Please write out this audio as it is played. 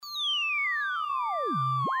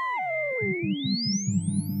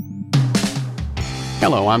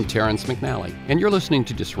Hello, I'm Terrence McNally, and you're listening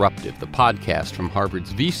to Disruptive, the podcast from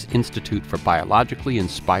Harvard's Wyss Institute for Biologically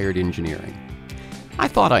Inspired Engineering. I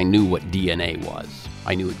thought I knew what DNA was.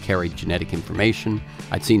 I knew it carried genetic information.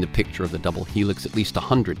 I'd seen the picture of the double helix at least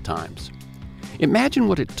 100 times. Imagine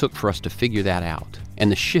what it took for us to figure that out,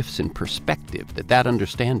 and the shifts in perspective that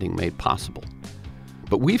understanding made possible.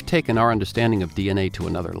 But we've taken our understanding of DNA to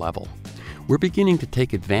another level. We're beginning to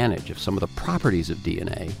take advantage of some of the properties of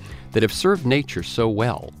DNA that have served nature so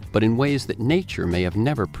well, but in ways that nature may have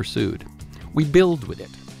never pursued. We build with it.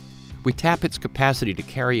 We tap its capacity to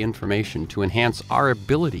carry information to enhance our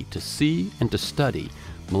ability to see and to study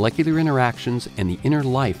molecular interactions and the inner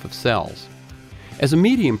life of cells. As a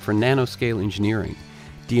medium for nano-scale engineering,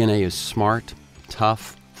 DNA is smart,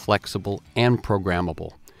 tough, flexible, and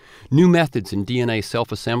programmable. New methods in DNA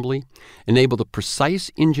self-assembly enable the precise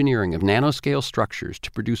engineering of nanoscale structures to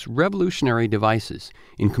produce revolutionary devices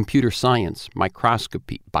in computer science,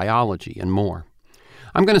 microscopy, biology, and more.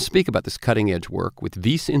 I'm going to speak about this cutting-edge work with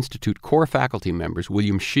Wyss Institute core faculty members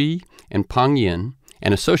William Shih and Peng Yin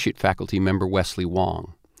and associate faculty member Wesley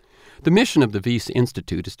Wong. The mission of the Wyss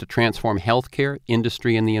Institute is to transform healthcare,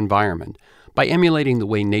 industry, and the environment by emulating the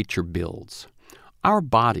way nature builds. Our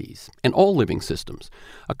bodies, and all living systems,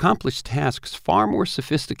 accomplish tasks far more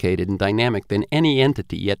sophisticated and dynamic than any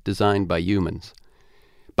entity yet designed by humans.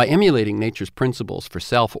 By emulating nature's principles for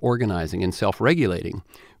self-organizing and self-regulating,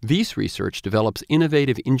 Wyss research develops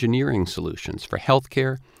innovative engineering solutions for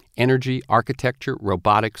healthcare, energy, architecture,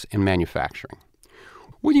 robotics, and manufacturing.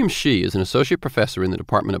 William Shih is an associate professor in the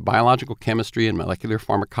Department of Biological Chemistry and Molecular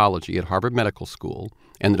Pharmacology at Harvard Medical School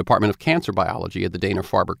and the Department of Cancer Biology at the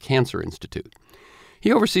Dana-Farber Cancer Institute.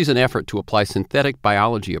 He oversees an effort to apply synthetic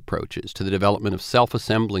biology approaches to the development of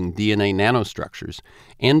self-assembling DNA nanostructures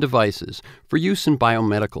and devices for use in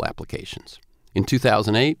biomedical applications. In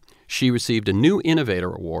 2008, Shih received a New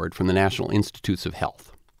Innovator Award from the National Institutes of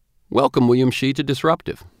Health. Welcome, William Shih, to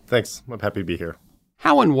Disruptive. Thanks. I'm happy to be here.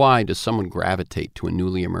 How and why does someone gravitate to a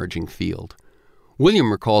newly emerging field?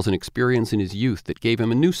 William recalls an experience in his youth that gave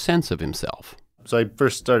him a new sense of himself. So I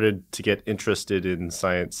first started to get interested in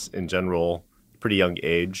science in general pretty young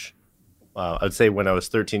age. I'd say when I was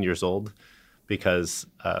 13 years old, because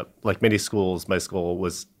like many schools, my school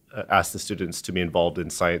was asked the students to be involved in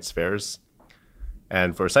science fairs.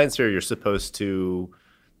 And for a science fair, you're supposed to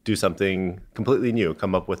do something completely new,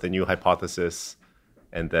 come up with a new hypothesis,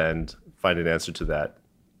 and then find an answer to that.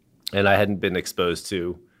 And I hadn't been exposed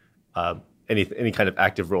to any kind of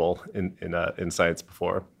active role in science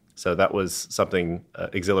before. So that was something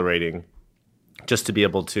exhilarating, just to be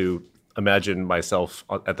able to imagine myself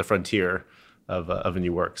at the frontier of a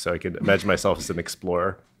new work. So I could imagine myself as an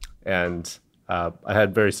explorer. And I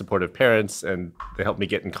had very supportive parents, and they helped me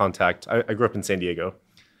get in contact. I grew up in San Diego,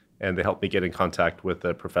 and they helped me get in contact with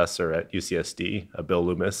a professor at UCSD, Bill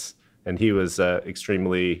Loomis. And he was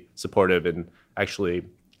extremely supportive. And actually,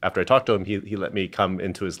 after I talked to him, he let me come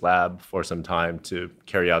into his lab for some time to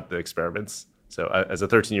carry out the experiments. So as a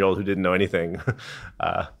 13-year-old who didn't know anything,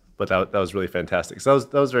 but that was really fantastic. So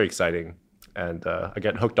that was very exciting. And I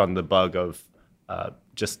got hooked on the bug of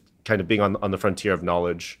just kind of being on the frontier of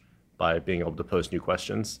knowledge by being able to pose new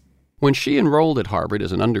questions. When Shih enrolled at Harvard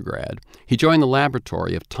as an undergrad, he joined the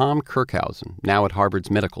laboratory of Tom Kirkhausen, now at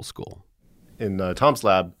Harvard's medical school. In Tom's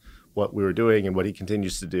lab, what we were doing and what he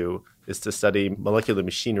continues to do is to study molecular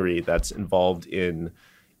machinery that's involved in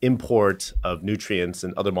import of nutrients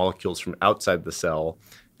and other molecules from outside the cell.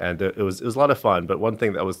 And it was a lot of fun. But one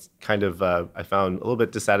thing that was kind of, I found a little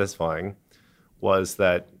bit dissatisfying was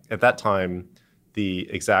that at that time, the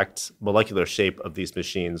exact molecular shape of these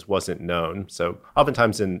machines wasn't known. So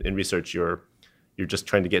oftentimes in research, you're just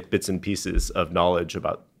trying to get bits and pieces of knowledge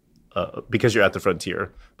about, because you're at the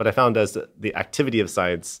frontier. But I found as the activity of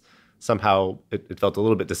science, somehow it felt a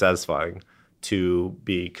little bit dissatisfying to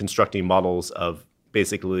be constructing models of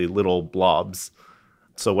basically little blobs.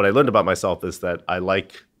 So what I learned about myself is that I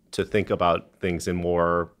like to think about things in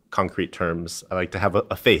more concrete terms. I like to have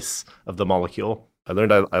a face of the molecule. I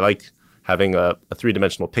learned I like having a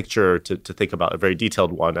three-dimensional picture to think about, a very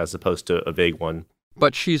detailed one as opposed to a vague one.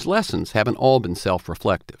 But Shih's lessons haven't all been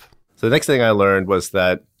self-reflective. So the next thing I learned was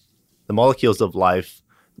that the molecules of life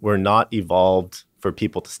were not evolved for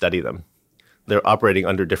people to study them. They're operating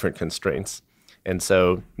under different constraints. And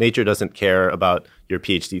so nature doesn't care about your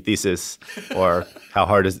PhD thesis or how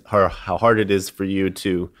hard it is for you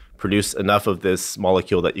to produce enough of this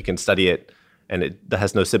molecule that you can study it. And it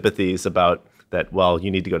has no sympathies about that, well, you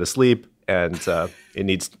need to go to sleep. And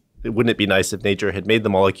wouldn't it be nice if nature had made the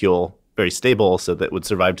molecule very stable so that it would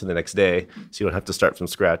survive to the next day so you don't have to start from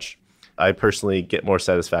scratch? I personally get more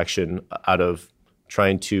satisfaction out of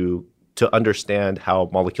trying to understand how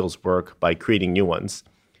molecules work by creating new ones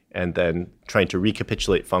and then trying to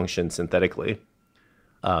recapitulate function synthetically.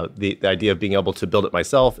 The idea of being able to build it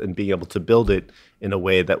myself and being able to build it in a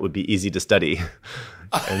way that would be easy to study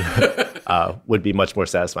and would be much more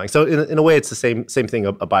satisfying. So in a way, it's the same thing.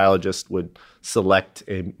 A biologist would select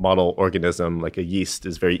a model organism, like a yeast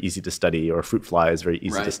is very easy to study, or a fruit fly is very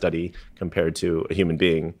easy to study compared to a human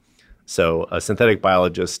being. So a synthetic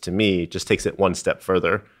biologist, to me, just takes it one step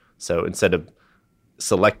further. So instead of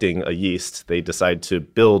selecting a yeast, they decide to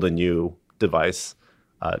build a new device,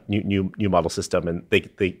 new model system, and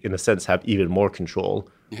they in a sense have even more control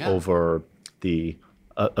over the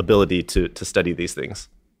ability to study these things.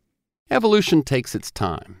 Evolution takes its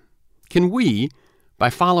time. Can we, by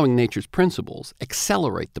following nature's principles,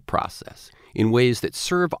 accelerate the process in ways that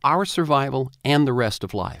serve our survival and the rest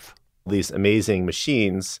of life? These amazing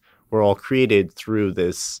machines were all created through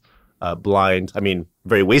this blind,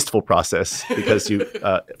 very wasteful process, because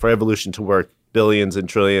for evolution to work, billions and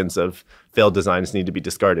trillions of failed designs need to be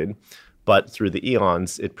discarded. But through the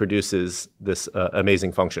eons, it produces this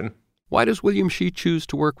amazing function. Why does William Shih choose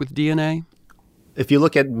to work with DNA? If you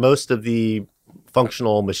look at most of the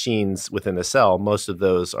functional machines within a cell, most of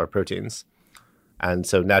those are proteins. And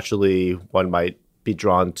so naturally, one might be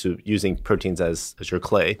drawn to using proteins as your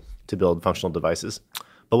clay to build functional devices.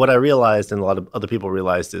 But what I realized, and a lot of other people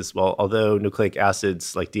realized, is, well, although nucleic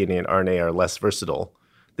acids like DNA and RNA are less versatile,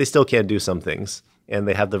 they still can do some things. And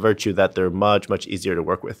they have the virtue that they're much, much easier to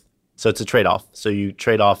work with. So it's a trade-off. So you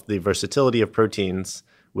trade off the versatility of proteins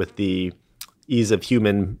with the ease of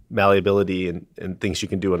human malleability and things you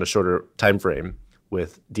can do in a shorter time frame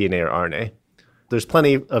with DNA or RNA. There's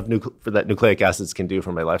plenty of that nucleic acids can do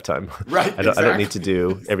for my lifetime. Right. I don't need to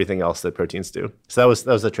do everything else that proteins do. So that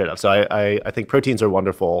was the trade-off. So I think proteins are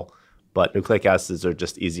wonderful, but nucleic acids are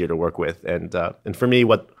just easier to work with. And for me,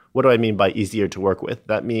 what do I mean by easier to work with?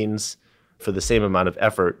 That means for the same amount of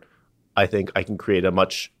effort, I think I can create a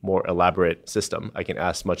much more elaborate system. I can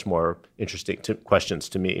ask much more interesting questions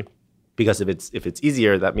to me. Because if it's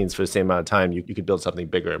easier, that means for the same amount of time, you could build something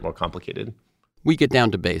bigger and more complicated. We get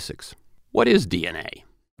down to basics. What is DNA?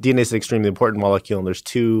 DNA is an extremely important molecule, and there's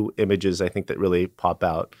two images I think that really pop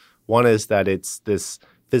out. One is that it's this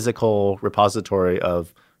physical repository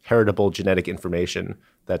of heritable genetic information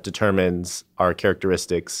that determines our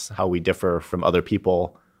characteristics, how we differ from other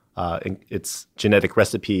people. It's genetic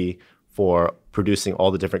recipe for producing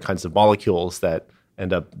all the different kinds of molecules that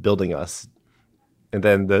end up building us. And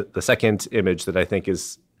then the second image that I think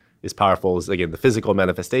is powerful is, again, the physical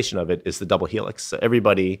manifestation of it is the double helix. So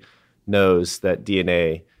everybody knows that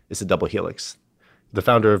DNA is a double helix. The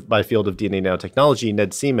founder of my field of DNA nanotechnology,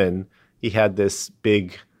 Ned Seaman, he had this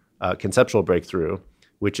big conceptual breakthrough,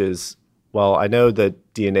 which is, well, I know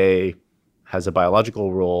that DNA has a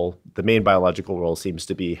biological role. The main biological role seems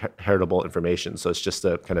to be heritable information. So it's just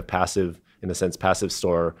a kind of passive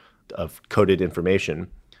store of coded information.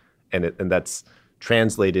 And that's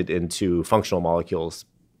translated into functional molecules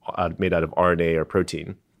made out of RNA or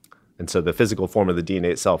protein. And so the physical form of the DNA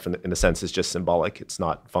itself, in a sense, is just symbolic. It's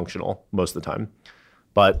not functional most of the time.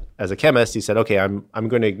 But as a chemist, he said, okay, I'm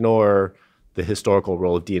going to ignore the historical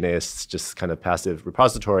role of DNA as just kind of passive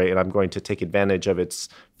repository, and I'm going to take advantage of its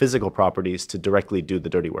physical properties to directly do the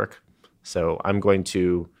dirty work. So I'm going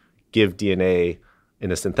to give DNA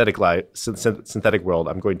in a synthetic world.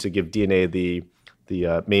 I'm going to give DNA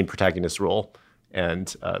the main protagonist role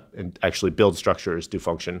and actually build structures, do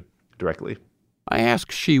function directly. I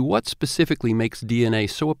asked Shih what specifically makes DNA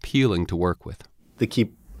so appealing to work with. The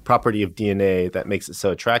key property of DNA that makes it so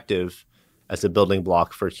attractive as a building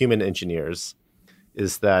block for human engineers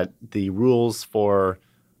is that the rules for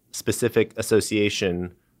specific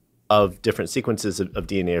association of different sequences of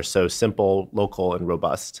DNA are so simple, local, and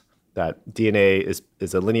robust that DNA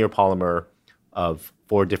is a linear polymer of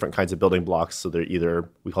 4 different kinds of building blocks. So they're either,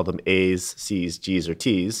 we call them A's, C's, G's, or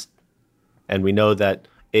T's. And we know that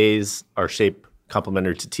A's are shape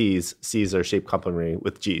complementary to T's, C's are shape complementary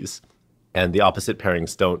with G's. And the opposite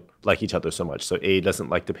pairings don't like each other so much. So A doesn't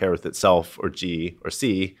like to pair with itself, or G or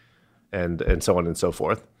C, and so on and so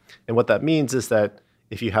forth. And what that means is that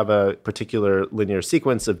if you have a particular linear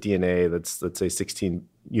sequence of DNA that's, let's say, 16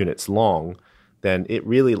 units long, then it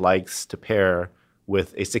really likes to pair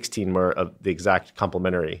with a 16-mer of the exact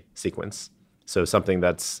complementary sequence. So something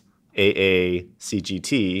that's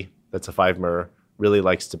AACGT, that's a 5-mer, really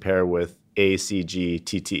likes to pair with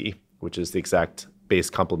ACGTT, which is the exact base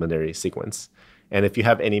complementary sequence. And if you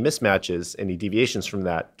have any mismatches, any deviations from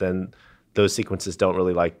that, then those sequences don't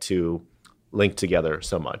really like to link together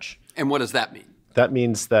so much. And what does that mean? That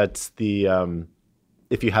means that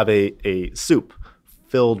if you have a soup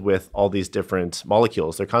filled with all these different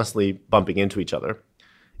molecules. They're constantly bumping into each other.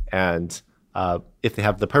 And if they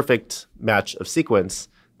have the perfect match of sequence,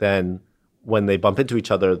 then when they bump into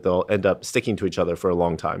each other, they'll end up sticking to each other for a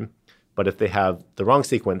long time. But if they have the wrong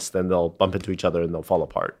sequence, then they'll bump into each other and they'll fall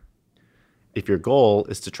apart. If your goal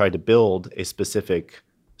is to try to build a specific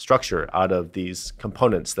structure out of these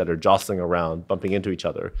components that are jostling around, bumping into each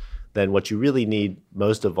other, then what you really need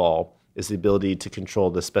most of all is the ability to control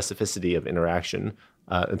the specificity of interaction.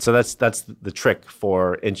 And so that's the trick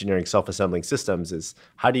for engineering self-assembling systems is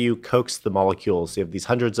how do you coax the molecules? You have these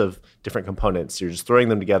hundreds of different components. You're just throwing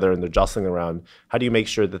them together and they're jostling around. How do you make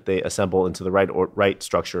sure that they assemble into the right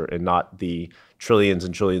structure and not the trillions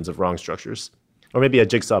and trillions of wrong structures? Or maybe a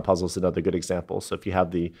jigsaw puzzle is another good example. So if you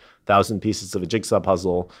have the 1,000 pieces of a jigsaw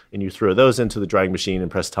puzzle and you throw those into the drying machine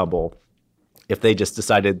and press tumble, if they just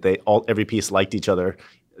decided every piece liked each other,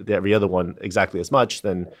 every other one exactly as much,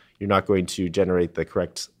 then you're not going to generate the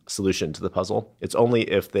correct solution to the puzzle. It's only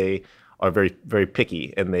if they are very, very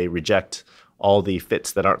picky and they reject all the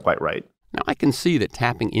fits that aren't quite right. Now, I can see that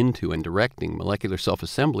tapping into and directing molecular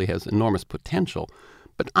self-assembly has enormous potential,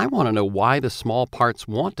 but I want to know why the small parts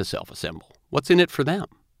want to self-assemble. What's in it for them?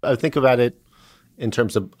 I think about it in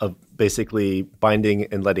terms of basically binding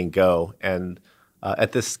and letting go. And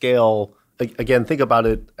at this scale, again, think about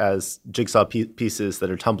it as jigsaw pieces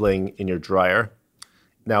that are tumbling in your dryer.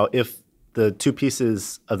 Now, if the two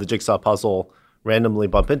pieces of the jigsaw puzzle randomly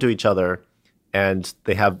bump into each other and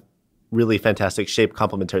they have really fantastic shape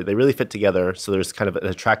complementarity, they really fit together, so there's kind of an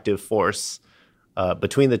attractive force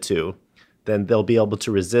between the two, then they'll be able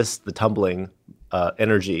to resist the tumbling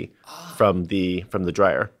energy from the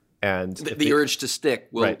dryer. And the urge to stick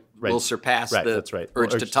will surpass the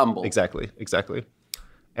urge to tumble. Exactly.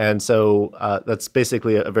 And so that's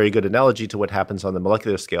basically a very good analogy to what happens on the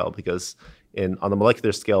molecular scale, because on the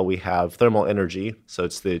molecular scale, we have thermal energy. So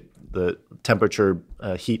it's the temperature,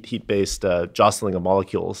 heat-based jostling of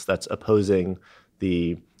molecules that's opposing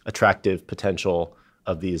the attractive potential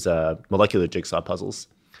of these molecular jigsaw puzzles.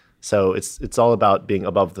 So it's all about being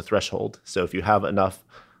above the threshold. So if you have enough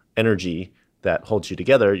energy that holds you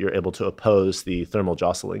together, you're able to oppose the thermal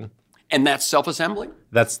jostling. And that's self-assembly?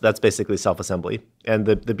 That's basically self-assembly. And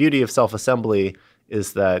the beauty of self-assembly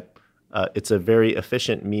is that it's a very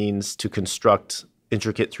efficient means to construct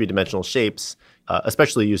intricate three-dimensional shapes,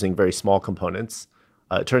 especially using very small components.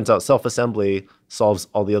 It turns out self-assembly solves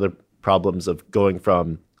all the other problems of going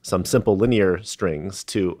from some simple linear strings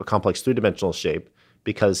to a complex three-dimensional shape,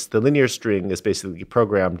 because the linear string is basically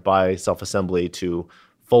programmed by self-assembly to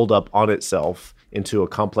fold up on itself into a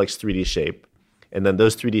complex 3D shape. And then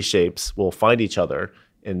those 3D shapes will find each other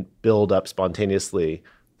and build up spontaneously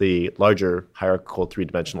the larger hierarchical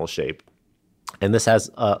three-dimensional shape. And this has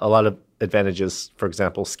a lot of advantages, for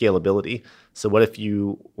example, scalability. So what if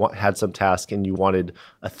you had some task and you wanted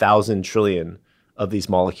 1,000 trillion of these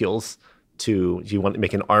molecules you want to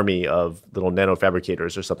make an army of little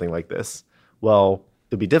nanofabricators or something like this? Well,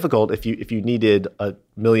 it'd be difficult if you needed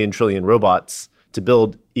 1,000,000 trillion robots to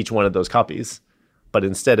build each one of those copies. But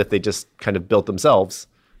instead, if they just kind of built themselves,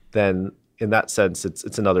 then in that sense,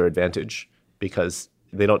 it's another advantage because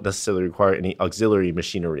they don't necessarily require any auxiliary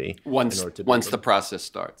machinery. Once the process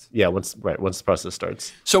starts. Yeah, once the process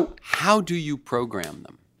starts. So how do you program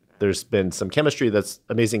them? There's been some chemistry that's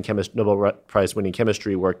amazing Nobel Prize winning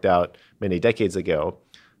chemistry worked out many decades ago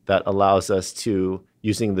that allows us to,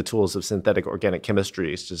 using the tools of synthetic organic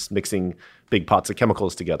chemistry, it's just mixing big pots of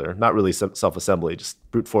chemicals together, not really self-assembly,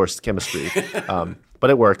 just brute force chemistry, but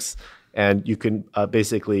it works. And you can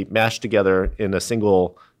basically mash together in a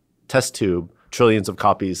single test tube trillions of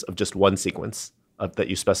copies of just one sequence that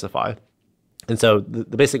you specify. And so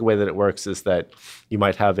the basic way that it works is that you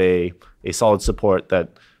might have a solid support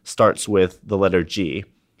that starts with the letter G,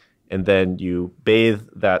 and then you bathe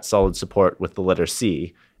that solid support with the letter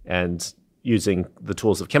C, and using the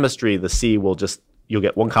tools of chemistry, the C you'll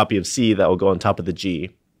get one copy of C that will go on top of the G.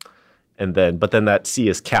 But then that C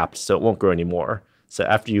is capped, so it won't grow anymore. So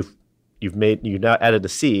after you've now added a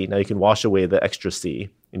C, now you can wash away the extra C,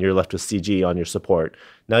 and you're left with CG on your support.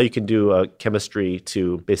 Now you can do a chemistry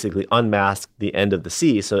to basically unmask the end of the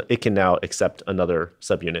C, so it can now accept another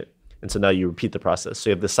subunit. And so now you repeat the process. So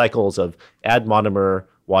you have the cycles of add monomer,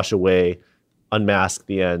 wash away, unmask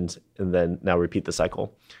the end, and then now repeat the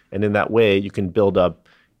cycle. And in that way, you can build up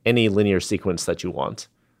any linear sequence that you want.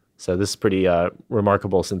 So this is pretty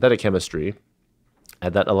remarkable synthetic chemistry,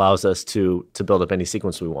 and that allows us to build up any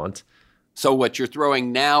sequence we want. So what you're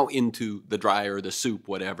throwing now into the dryer or the soup,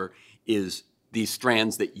 whatever, is these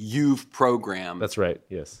strands that you've programmed. That's right,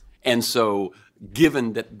 yes. And so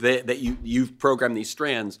given that you've programmed these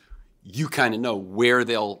strands, you kind of know where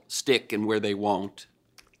they'll stick and where they won't,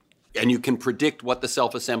 and you can predict what the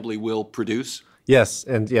self-assembly will produce? Yes,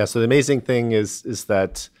 and so the amazing thing is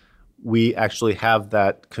that we actually have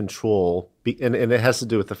that control, and it has to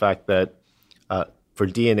do with the fact that for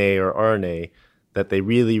DNA or RNA, that they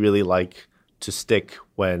really, really like to stick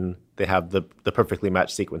when they have the perfectly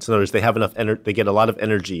matched sequence. In other words, they have enough they get a lot of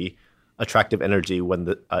energy, attractive energy, when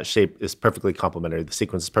the shape is perfectly complementary, the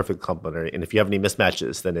sequence is perfectly complementary. And if you have any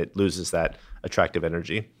mismatches, then it loses that attractive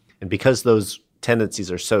energy. And because those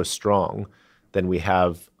tendencies are so strong, then we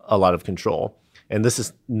have a lot of control. And this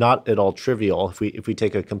is not at all trivial if we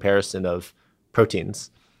take a comparison of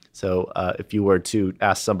proteins. So if you were to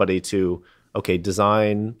ask somebody to,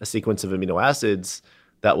 design a sequence of amino acids,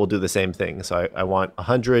 that will do the same thing. So I want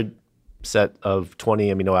 100 set of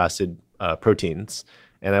 20 amino acid proteins,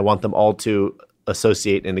 and I want them all to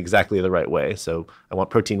associate in exactly the right way. So I want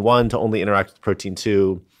protein 1 to only interact with protein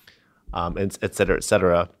 2, and et cetera, et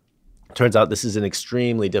cetera. Turns out this is an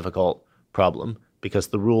extremely difficult problem because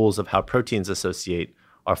the rules of how proteins associate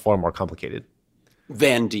are far more complicated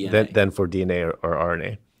than DNA. Than for DNA or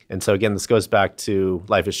RNA. And so again, this goes back to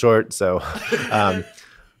life is short. So,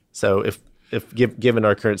 so if given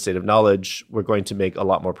our current state of knowledge, we're going to make a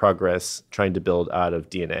lot more progress trying to build out of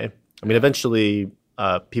DNA. I mean, eventually,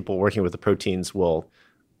 people working with the proteins will,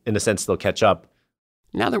 in a sense, they'll catch up.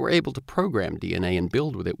 Now that we're able to program DNA and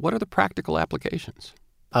build with it, what are the practical applications?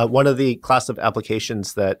 One of the class of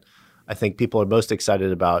applications that I think people are most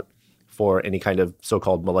excited about for any kind of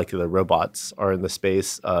so-called molecular robots are in the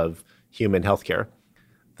space of human healthcare.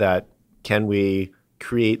 That can we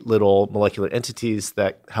create little molecular entities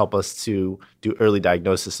that help us to do early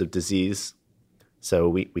diagnosis of disease, so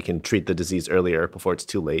we can treat the disease earlier before it's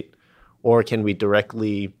too late? Or can we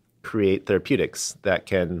directly create therapeutics that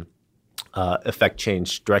can affect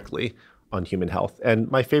change directly on human health? And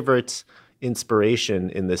my favorite inspiration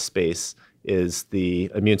in this space is the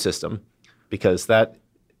immune system, because that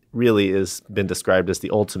really has been described as the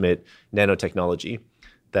ultimate nanotechnology,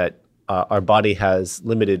 that our body has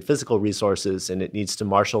limited physical resources and it needs to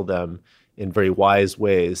marshal them in very wise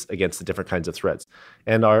ways against the different kinds of threats.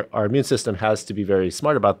 And our immune system has to be very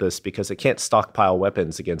smart about this because it can't stockpile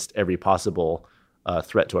weapons against every possible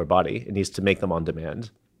threat to our body. It needs to make them on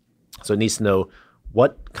demand. So it needs to know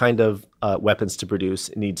what kind of weapons to produce.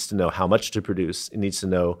 It needs to know how much to produce. It needs to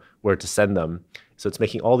know where to send them. So it's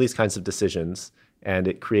making all these kinds of decisions, and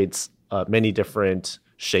it creates many different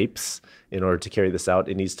shapes in order to carry this out.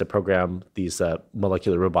 It needs to program these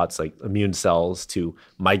molecular robots like immune cells to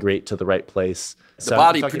migrate to the right place. The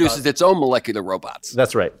body produces its own molecular robots.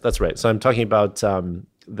 That's right. So I'm talking about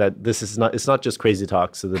that this is not, it's not just crazy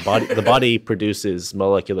talk. So the body produces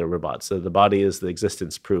molecular robots. So the body is the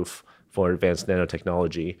existence proof for advanced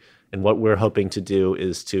nanotechnology. And what we're hoping to do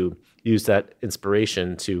is to use that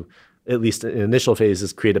inspiration to, at least in initial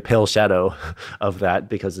phases, create a pale shadow of that,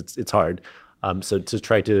 because it's hard. So to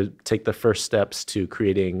try to take the first steps to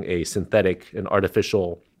creating a synthetic and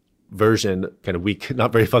artificial version, kind of weak,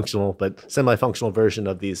 not very functional, but semi-functional version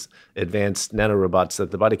of these advanced nanorobots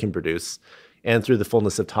that the body can produce, and through the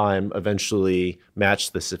fullness of time, eventually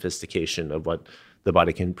match the sophistication of what the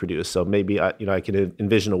body can produce. So maybe I can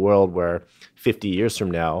envision a world where 50 years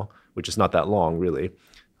from now, which is not that long really,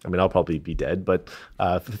 I mean, I'll probably be dead, but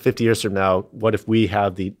 50 years from now, what if we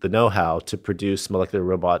have the know-how to produce molecular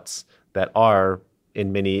robots that are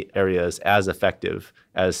in many areas as effective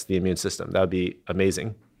as the immune system? That would be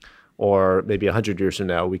amazing. Or maybe 100 years from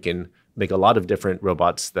now, we can make a lot of different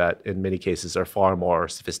robots that in many cases are far more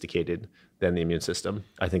sophisticated than the immune system.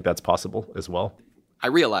 I think that's possible as well. I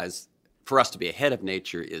realize for us to be ahead of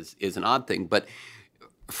nature is an odd thing, but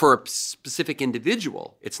for a specific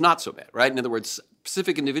individual, it's not so bad, right? In other words,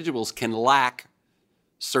 specific individuals can lack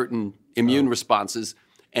certain immune responses.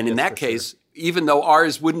 And in that case, even though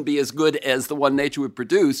ours wouldn't be as good as the one nature would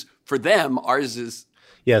produce, for them, ours is...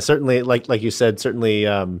 Yeah, certainly, like you said, certainly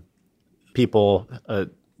people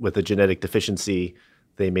with a genetic deficiency,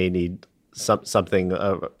 they may need something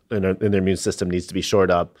in their immune system needs to be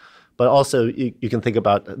shored up. But also, you can think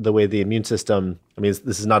about the way the immune system, I mean,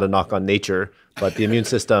 this is not a knock on nature, but the immune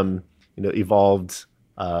system, evolved,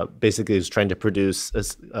 basically is trying to produce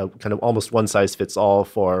a kind of almost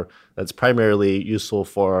one-size-fits-all that's primarily useful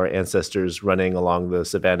for our ancestors running along the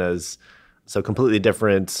savannas. So completely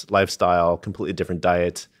different lifestyle, completely different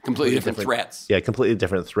diet. Completely different threats. Yeah, completely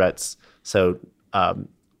different threats. So,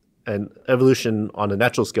 and evolution on a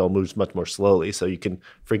natural scale moves much more slowly. So you can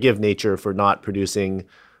forgive nature for not producing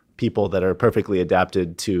people that are perfectly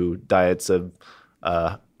adapted to diets of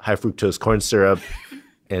high fructose corn syrup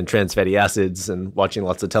and trans fatty acids and watching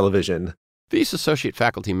lots of television. Wyss Associate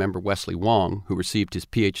Faculty member Wesley Wong, who received his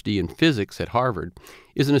Ph.D. in physics at Harvard,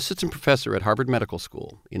 is an assistant professor at Harvard Medical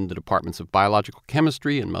School in the departments of biological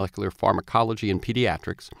chemistry and molecular pharmacology and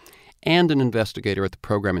pediatrics, and an investigator at the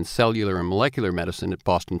program in cellular and molecular medicine at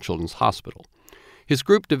Boston Children's Hospital. His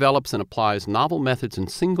group develops and applies novel methods in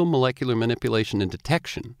single molecular manipulation and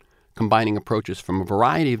detection, combining approaches from a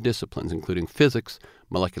variety of disciplines, including physics,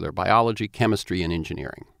 molecular biology, chemistry, and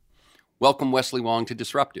engineering. Welcome, Wesley Wong, to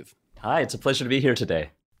Disruptive. Hi, it's a pleasure to be here today.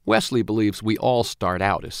 Wesley believes we all start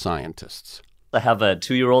out as scientists. I have a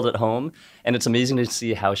 2-year-old at home, and it's amazing to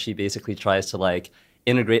see how she basically tries to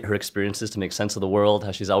integrate her experiences to make sense of the world,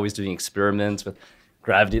 how she's always doing experiments with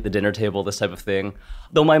gravity at the dinner table, this type of thing.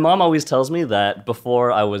 Though my mom always tells me that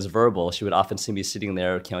before I was verbal, she would often see me sitting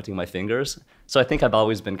there counting my fingers. So I think I've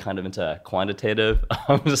always been kind of into quantitative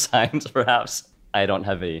science, perhaps. I don't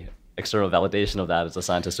have a external validation of that, as a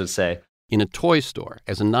scientist would say. In a toy store,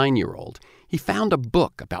 as a 9-year-old, he found a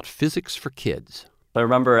book about physics for kids. I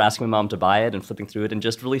remember asking my mom to buy it and flipping through it and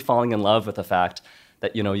just really falling in love with the fact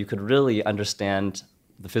that, you could really understand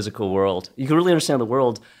the physical world. You could really understand the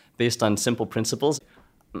world based on simple principles.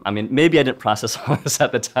 I mean, maybe I didn't process all this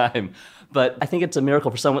at the time, but I think it's a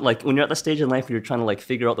miracle for someone, when you're at the stage in life where you're trying to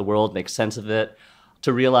figure out the world, make sense of it,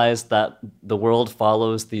 to realize that the world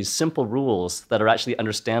follows these simple rules that are actually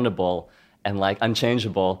understandable and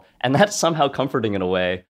unchangeable, and that's somehow comforting in a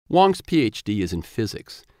way. Wong's Ph.D. is in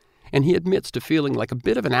physics, and he admits to feeling like a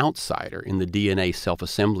bit of an outsider in the DNA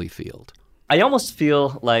self-assembly field. I almost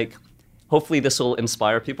feel like hopefully this will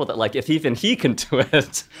inspire people that if even he can do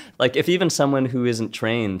it, if even someone who isn't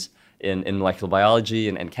trained in molecular biology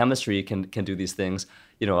and chemistry can do these things,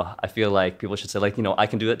 I feel like people should say I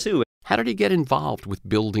can do it too. How did he get involved with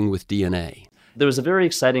building with DNA? There was a very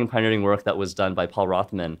exciting pioneering work that was done by Paul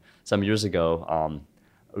Rothman some years ago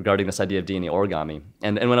regarding this idea of DNA origami.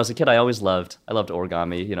 And when I was a kid, I loved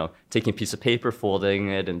origami, taking a piece of paper, folding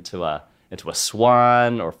it into a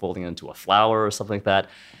swan or folding it into a flower or something like that.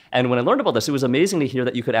 And when I learned about this, it was amazing to hear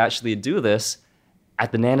that you could actually do this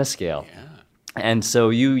at the nanoscale. Yeah. And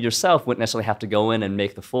so you yourself wouldn't necessarily have to go in and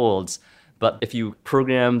make the folds, but if you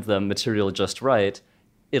program the material just right,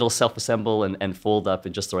 it'll self-assemble and fold up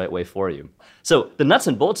in just the right way for you. So the nuts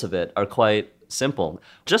and bolts of it are quite simple.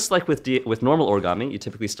 Just like with normal origami, you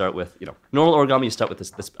typically start with, normal origami, you start with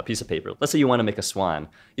this a piece of paper. Let's say you want to make a swan.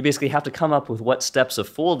 You basically have to come up with what steps of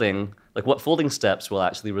folding, what folding steps will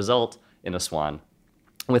actually result in a swan.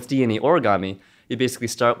 With DNA origami, you basically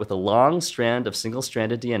start with a long strand of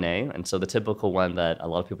single-stranded DNA, and so the typical one that a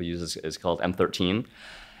lot of people use is called M13.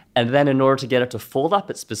 And then in order to get it to fold up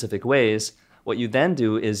in specific ways, what you then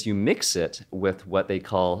do is you mix it with what they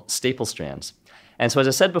call staple strands. And so as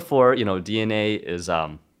I said before,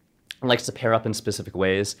 DNA likes to pair up in specific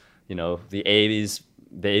ways. The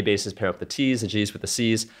A bases pair up the T's, the G's with the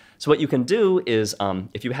C's. So what you can do is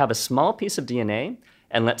if you have a small piece of DNA,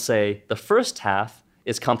 and let's say the first half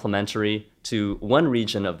is complementary to one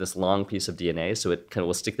region of this long piece of DNA, so it kind of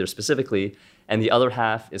will stick there specifically, and the other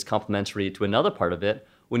half is complementary to another part of it,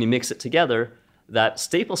 when you mix it together, that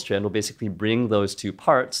staple strand will basically bring those two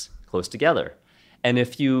parts close together. And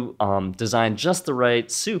if you design just the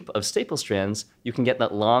right soup of staple strands, you can get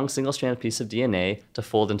that long single-stranded piece of DNA to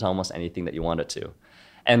fold into almost anything that you want it to.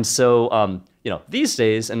 And so, these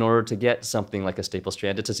days, in order to get something like a staple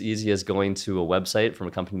strand, it's as easy as going to a website from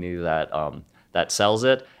a company that sells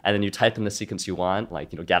it, and then you type in the sequence you want,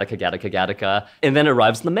 Gattaca, Gattaca, Gattaca, and then it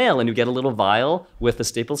arrives in the mail, and you get a little vial with the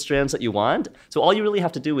staple strands that you want. So all you really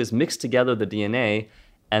have to do is mix together the DNA,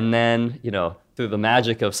 and then, through the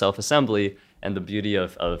magic of self-assembly and the beauty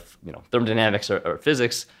of thermodynamics or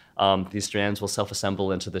physics, these strands will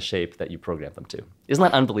self-assemble into the shape that you program them to. Isn't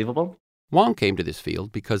that unbelievable? Wong came to this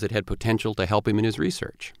field because it had potential to help him in his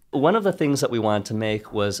research. One of the things that we wanted to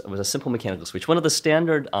make was a simple mechanical switch. One of the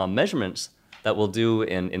standard measurements that we'll do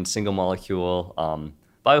in single molecule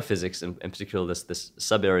biophysics, in particular this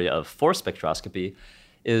sub-area of force spectroscopy,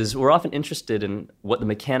 is we're often interested in what the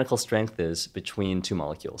mechanical strength is between two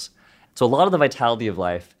molecules. So a lot of the vitality of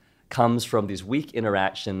life comes from these weak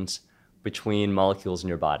interactions between molecules in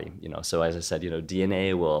your body. So as I said,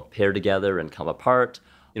 DNA will pair together and come apart.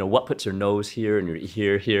 What puts your nose here and your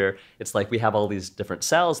ear here? It's like we have all these different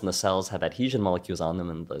cells, and the cells have adhesion molecules on them,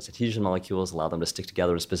 and those adhesion molecules allow them to stick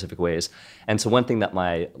together in specific ways. And so one thing that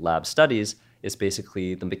my lab studies is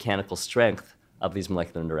basically the mechanical strength of these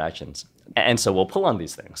molecular interactions. And so we'll pull on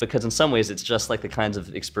these things, because in some ways it's just like the kinds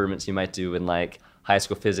of experiments you might do in high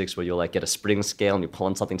school physics, where you'll get a spring scale and you pull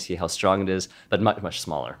on something to see how strong it is, but much, much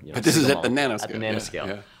smaller. But this is at the nanoscale. At the nanoscale.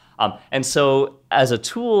 Yeah. And so as a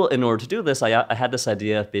tool in order to do this, I had this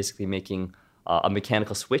idea of basically making a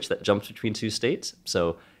mechanical switch that jumps between two states.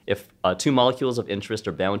 So if two molecules of interest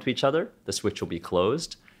are bound to each other, the switch will be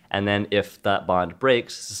closed. And then if that bond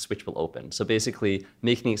breaks, the switch will open. So basically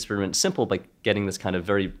making the experiment simple by getting this kind of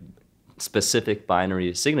very specific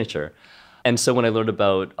binary signature. And so when I learned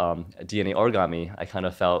about DNA origami, I kind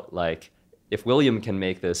of felt like if William can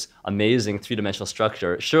make this amazing three-dimensional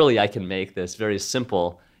structure, surely I can make this very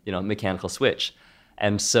simple, mechanical switch.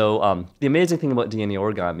 And so the amazing thing about DNA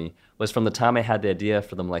origami was from the time I had the idea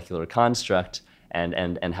for the molecular construct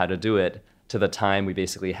and how to do it to the time we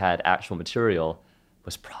basically had actual material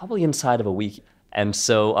was probably inside of a week. And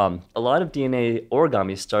so a lot of DNA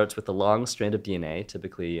origami starts with a long strand of DNA.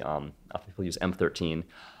 Typically, people use M13.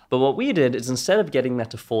 But what we did is instead of getting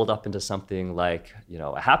that to fold up into something like,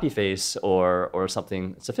 a happy face or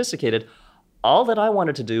something sophisticated, all that I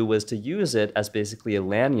wanted to do was to use it as basically a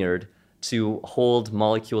lanyard to hold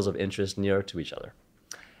molecules of interest near to each other.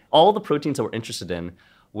 All the proteins that we're interested in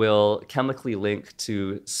will chemically link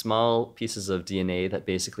to small pieces of DNA that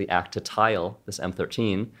basically act to tile this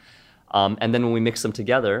M13. And then when we mix them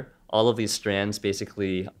together, all of these strands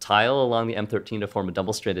basically tile along the M13 to form a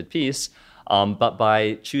double-stranded piece. But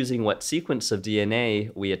by choosing what sequence of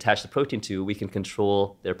DNA we attach the protein to, we can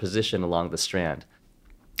control their position along the strand.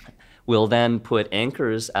 We'll then put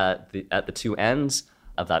anchors at the two ends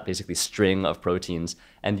of that basically string of proteins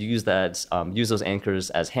and use those anchors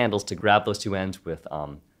as handles to grab those two ends with,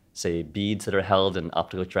 say, beads that are held in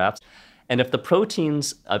optical traps. And if the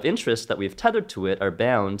proteins of interest that we've tethered to it are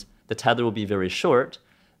bound, the tether will be very short.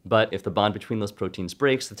 But if the bond between those proteins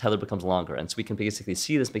breaks, the tether becomes longer. And so we can basically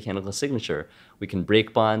see this mechanical signature. We can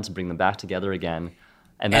break bonds and bring them back together again.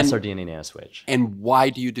 And that's our DNA nanoswitch. And why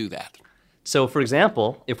do you do that? So, for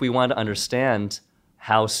example, if we want to understand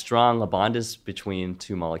how strong a bond is between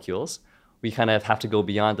two molecules, we kind of have to go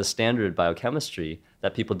beyond the standard biochemistry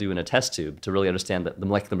that people do in a test tube to really understand the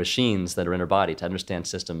molecular machines that are in our body, to understand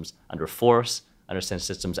systems under force, understand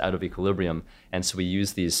systems out of equilibrium. And so we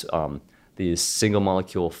use these single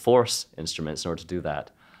molecule force instruments in order to do that.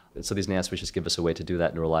 So these nanoswitches give us a way to do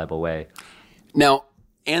that in a reliable way. Now,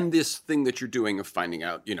 and this thing that you're doing of finding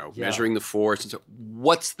out, measuring the force, and so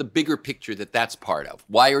what's the bigger picture that's part of?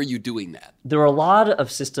 Why are you doing that? There are a lot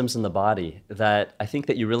of systems in the body that I think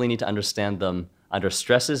that you really need to understand them under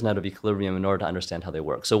stresses and out of equilibrium in order to understand how they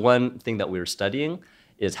work. So one thing that we're studying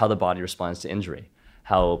is how the body responds to injury,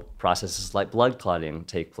 how processes like blood clotting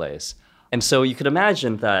take place. And so you could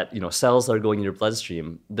imagine that, cells that are going in your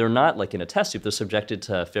bloodstream, they're not like in a test tube, they're subjected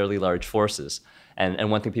to fairly large forces.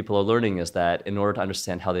 And one thing people are learning is that in order to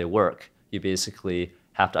understand how they work, you basically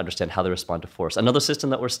have to understand how they respond to force. Another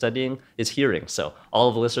system that we're studying is hearing. So all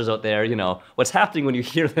of the listeners out there, what's happening when you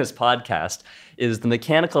hear this podcast is the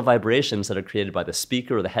mechanical vibrations that are created by the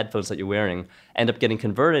speaker or the headphones that you're wearing end up getting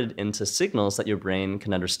converted into signals that your brain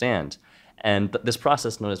can understand. And this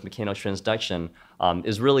process known as mechanotransduction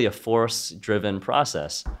is really a force-driven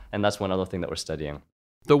process, and that's one other thing that we're studying.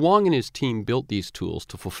 Though Wong and his team built these tools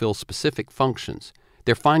to fulfill specific functions,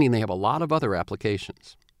 they're finding they have a lot of other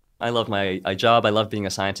applications. I love my job. I love being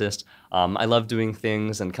a scientist. I love doing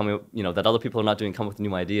things and coming, that other people are not doing, come up with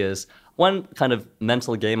new ideas. One kind of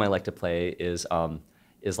mental game I like to play is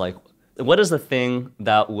like, what is the thing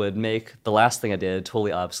that would make the last thing I did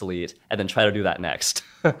totally obsolete and then try to do that next?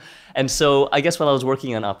 And so I guess while I was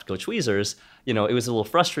working on optical tweezers, it was a little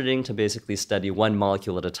frustrating to basically study one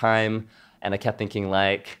molecule at a time. And I kept thinking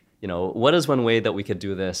what is one way that we could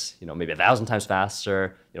do this, maybe 1,000 times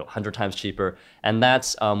faster, 100 times cheaper? And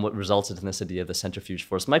that's what resulted in this idea of the centrifuge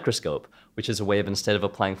force microscope, which is a way of, instead of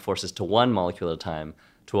applying forces to one molecule at a time,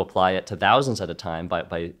 to apply it to thousands at a time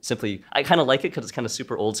by simply, I kind of like it because it's kind of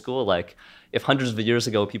super old school. Like if hundreds of years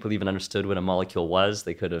ago people even understood what a molecule was,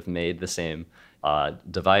 they could have made the same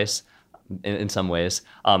device in some ways.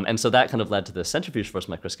 And so that kind of led to the centrifuge force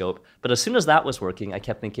microscope. But as soon as that was working, I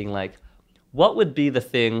kept thinking what would be the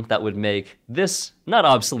thing that would make this not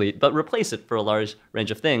obsolete, but replace it for a large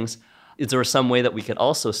range of things? Is there some way that we could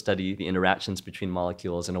also study the interactions between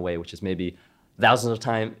molecules in a way which is maybe thousands of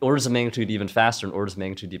times, orders of magnitude even faster and orders of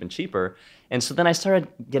magnitude even cheaper? And so then I started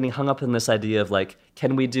getting hung up in this idea of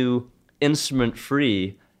can we do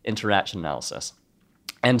instrument-free interaction analysis?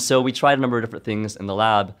 And so we tried a number of different things in the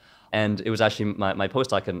lab, and it was actually my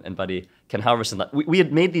postdoc and buddy, Ken Halverson, we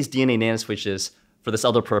had made these DNA nanoswitches for this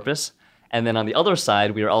other purpose. And then on the other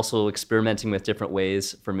side, we were also experimenting with different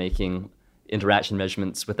ways for making interaction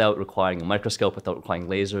measurements without requiring a microscope, without requiring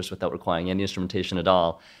lasers, without requiring any instrumentation at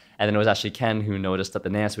all. And then it was actually Ken who noticed that the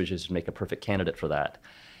nanoswitches would make a perfect candidate for that.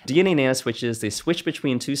 DNA nanoswitches, they switch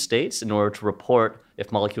between two states in order to report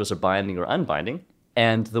if molecules are binding or unbinding.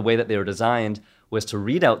 And the way that they were designed was to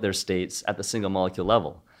read out their states at the single molecule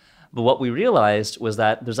level. But what we realized was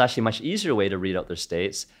that there's actually a much easier way to read out their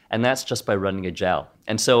states, and that's just by running a gel.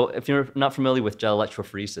 And so if you're not familiar with gel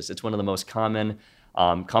electrophoresis, it's one of the most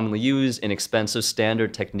commonly used, inexpensive,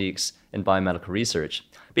 standard techniques in biomedical research.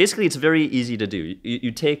 Basically, it's very easy to do.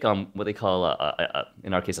 You take what they call,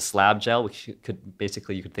 in our case, a slab gel, which you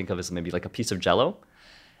could think of as maybe like a piece of Jell-O,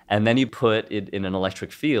 and then you put it in an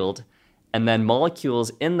electric field, and then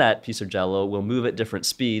molecules in that piece of Jell-O will move at different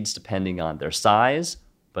speeds depending on their size,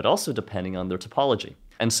 but also depending on their topology.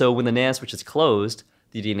 And so when the nanoswitch is closed,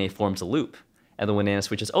 the DNA forms a loop. And then when the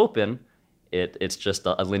nanoswitch is open, it's just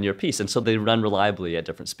a linear piece. And so they run reliably at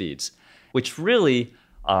different speeds, which really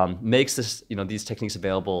makes these techniques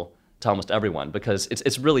available to almost everyone, because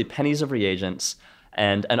it's really pennies of reagents,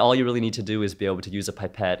 and all you really need to do is be able to use a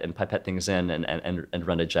pipette and pipette things in and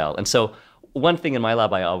run a gel. And so one thing in my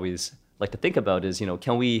lab I always like to think about is,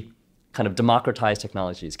 can we kind of democratize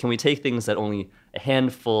technologies? Can we take things that only a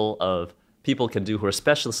handful of people can do who are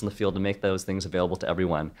specialists in the field and make those things available to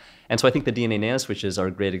everyone? And so I think the DNA nanoswitches are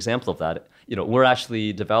a great example of that. We're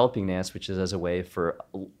actually developing nanoswitches as a way for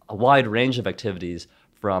a wide range of activities,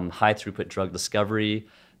 from high throughput drug discovery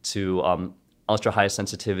to ultra high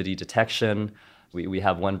sensitivity detection. We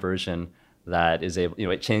have one version that is able,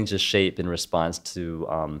 it changes shape in response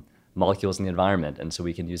to molecules in the environment, and so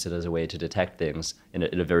we can use it as a way to detect things in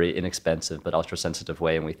a very inexpensive but ultra-sensitive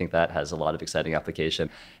way, and we think that has a lot of exciting application.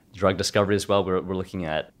 Drug discovery as well, we're looking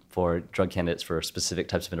at for drug candidates for specific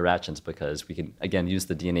types of interactions, because we can, again, use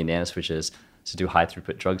the DNA nanoswitches to do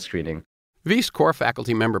high-throughput drug screening. Wyss core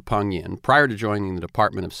faculty member Peng Yin, prior to joining the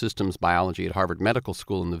Department of Systems Biology at Harvard Medical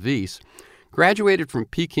School in the Wyss, graduated from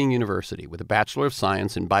Peking University with a Bachelor of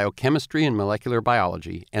Science in Biochemistry and Molecular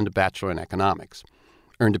Biology and a Bachelor in Economics.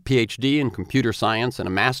 Earned a PhD in Computer Science and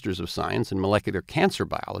a Master's of Science in Molecular Cancer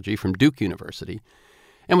Biology from Duke University,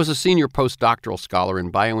 and was a senior postdoctoral scholar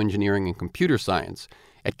in Bioengineering and Computer Science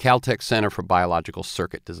at Caltech Center for Biological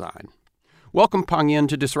Circuit Design. Welcome, Peng Yin,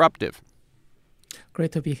 to Disruptive.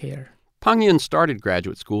 Great to be here. Peng Yin started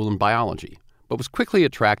graduate school in biology, but was quickly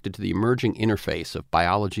attracted to the emerging interface of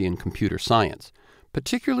biology and computer science,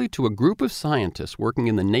 particularly to a group of scientists working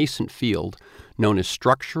in the nascent field known as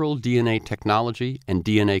structural DNA technology and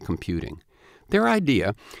DNA computing. Their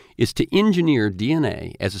idea is to engineer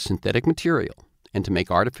DNA as a synthetic material and to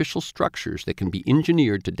make artificial structures that can be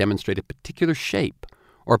engineered to demonstrate a particular shape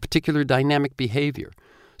or a particular dynamic behavior.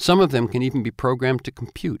 Some of them can even be programmed to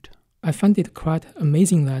compute. I find it quite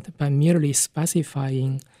amazing that by merely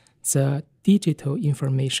specifying the digital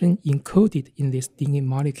information encoded in these DNA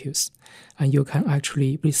molecules, and you can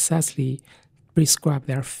actually precisely prescribe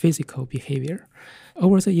their physical behavior.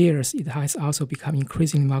 Over the years, it has also become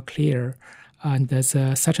increasingly more clear, and there's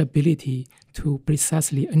such ability to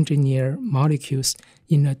precisely engineer molecules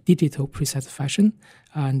in a digital precise fashion,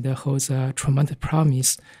 and holds a tremendous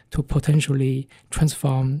promise to potentially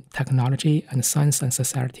transform technology and science and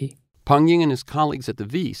society. Peng Yin and his colleagues at the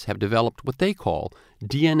Wyss have developed what they call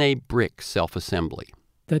DNA brick self-assembly.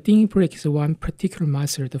 The DNA brick is one particular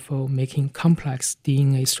method for making complex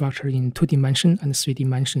DNA structure in 2 dimensions and 3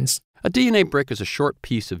 dimensions. A DNA brick is a short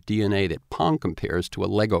piece of DNA that Peng compares to a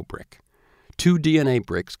Lego brick. 2 DNA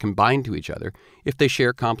bricks can bind to each other if they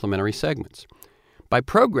share complementary segments. By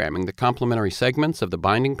programming the complementary segments of the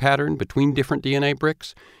binding pattern between different DNA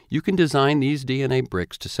bricks, you can design these DNA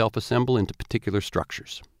bricks to self-assemble into particular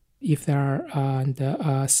structures. If there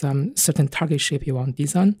are some certain target shape you want to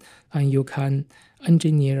design, and you can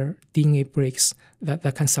engineer DNA bricks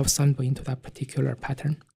that can self-assemble into that particular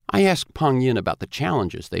pattern. I asked Peng Yin about the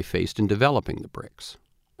challenges they faced in developing the bricks.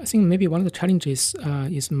 I think maybe one of the challenges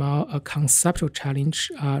is more a conceptual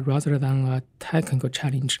challenge rather than a technical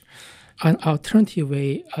challenge. An alternative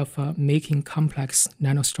way of making complex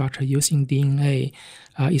nanostructure using DNA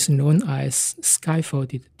is known as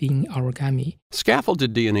scaffolded DNA origami.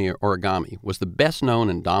 Scaffolded DNA origami was the best known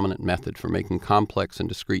and dominant method for making complex and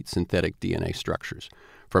discrete synthetic DNA structures,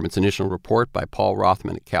 from its initial report by Paul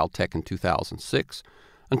Rothman at Caltech in 2006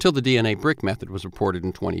 until the DNA brick method was reported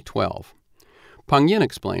in 2012. Peng Yin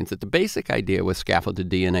explains that the basic idea with scaffolded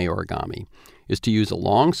DNA origami is to use a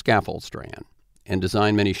long scaffold strand and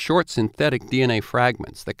design many short synthetic DNA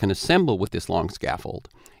fragments that can assemble with this long scaffold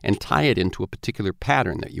and tie it into a particular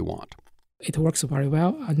pattern that you want. It works very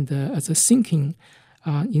well, and the thinking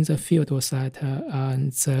in the field was that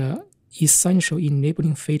the essential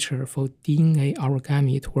enabling feature for DNA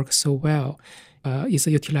origami to work so well is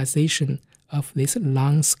the utilization of this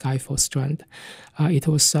long scaffold strand. It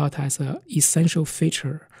was thought as an essential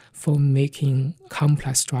feature for making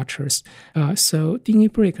complex structures. So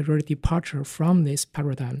DNA brick really departure from this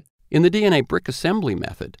paradigm. In the DNA brick assembly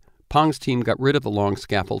method, Peng's team got rid of the long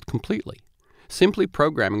scaffold completely, simply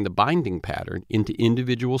programming the binding pattern into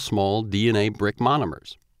individual small DNA brick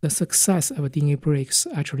monomers. The success of DNA bricks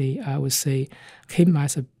actually, I would say, came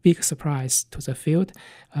as a big surprise to the field,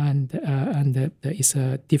 and there is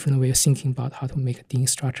a different way of thinking about how to make DNA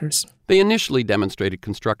structures. They initially demonstrated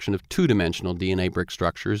construction of two-dimensional DNA brick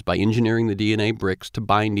structures by engineering the DNA bricks to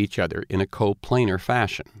bind each other in a coplanar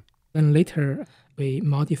fashion. Then later, we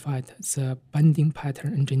modified the binding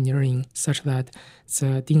pattern engineering such that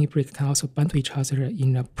the DNA brick can also bind to each other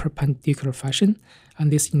in a perpendicular fashion,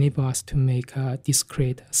 and this enables us to make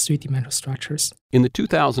discrete three-dimensional structures. In the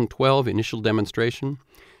 2012 initial demonstration,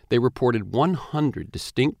 they reported 100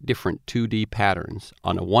 distinct different 2D patterns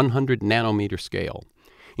on a 100 nanometer scale,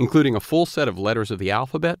 including a full set of letters of the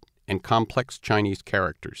alphabet and complex Chinese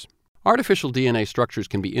characters. Artificial DNA structures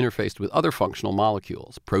can be interfaced with other functional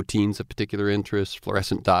molecules, proteins of particular interest,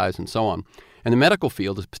 fluorescent dyes, and so on. And the medical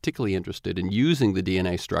field is particularly interested in using the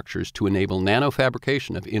DNA structures to enable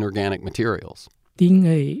nanofabrication of inorganic materials.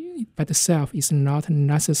 DNA by itself is not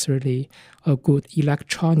necessarily a good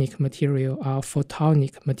electronic material or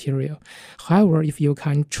photonic material. However, if you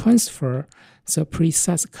can transfer the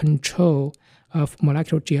precise control of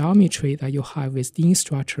molecular geometry that you have with DNA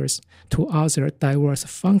structures to other diverse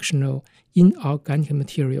functional inorganic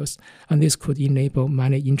materials, and this could enable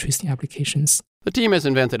many interesting applications. The team has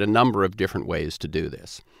invented a number of different ways to do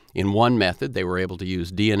this. In one method, they were able to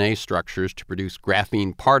use DNA structures to produce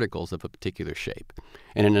graphene particles of a particular shape.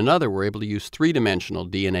 And in another, were able to use three-dimensional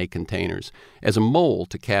DNA containers as a mold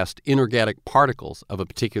to cast inorganic particles of a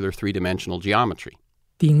particular three-dimensional geometry.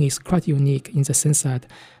 DNA is quite unique in the sense that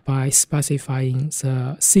by specifying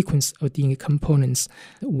the sequence of DNA components,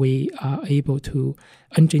 we are able to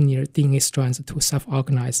engineer DNA strands to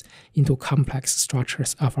self-organize into complex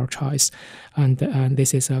structures of our choice. And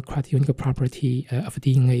this is a quite unique property of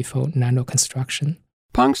DNA for nanoconstruction.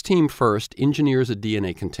 Peng's team first engineers a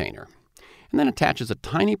DNA container and then attaches a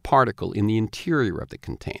tiny particle in the interior of the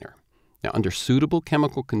container. Now, under suitable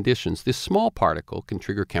chemical conditions, this small particle can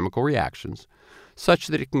trigger chemical reactions such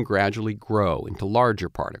that it can gradually grow into larger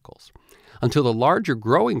particles, until the larger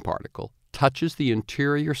growing particle touches the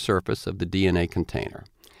interior surface of the DNA container.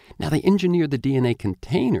 Now, they engineer the DNA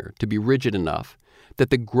container to be rigid enough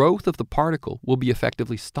that the growth of the particle will be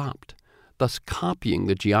effectively stopped, thus copying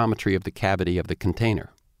the geometry of the cavity of the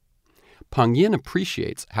container. Peng Yin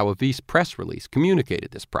appreciates how a Wyss press release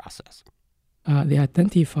communicated this process. They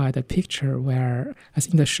identified a picture where, I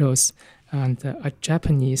think that shows a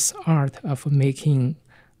Japanese art of making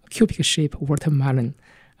cubic shape watermelon.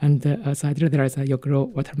 And the idea there is that you grow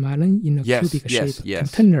watermelon in a cubic shape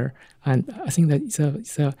container. And I think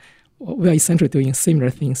that we are essentially doing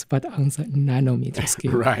similar things, but on the nanometer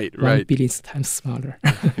scale. Right. 1 billion times smaller.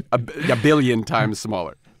 a billion times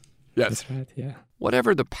smaller. Yes. That's right, yeah.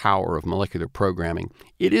 Whatever the power of molecular programming,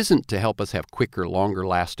 it isn't to help us have quicker,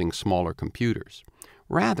 longer-lasting, smaller computers.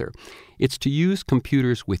 Rather, it's to use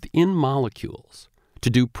computers within molecules to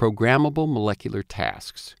do programmable molecular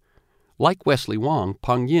tasks. Like Wesley Wong,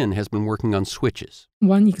 Peng Yin has been working on switches.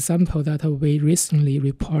 One example that we recently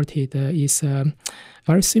reported is a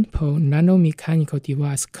very simple nanomechanical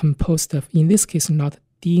device composed of, in this case, not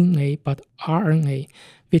DNA, but RNA,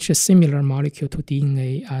 which is a similar molecule to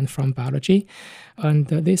DNA and from biology. And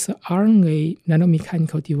this RNA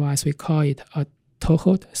nanomechanical device, we call it a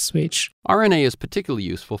Toehold switch. RNA is particularly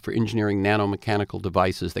useful for engineering nanomechanical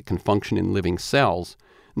devices that can function in living cells,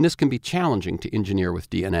 and this can be challenging to engineer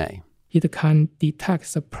with DNA. It can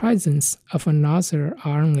detect the presence of another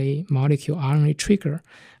RNA molecule, RNA trigger.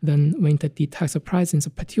 Then when it detects the presence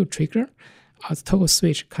of a particular trigger, a Toehold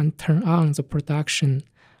switch can turn on the production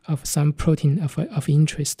of some protein of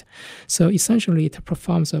interest. So essentially, it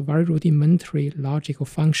performs a very rudimentary logical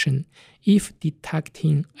function. If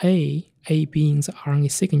detecting A being the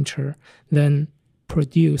RNA signature, then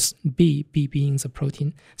produce B being the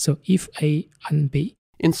protein. So if A and B.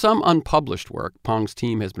 In some unpublished work, Peng's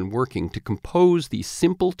team has been working to compose these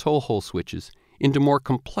simple Toehold switches into more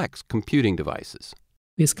complex computing devices.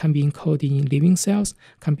 This can be encoded in living cells,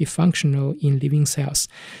 can be functional in living cells.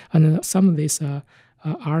 And some of these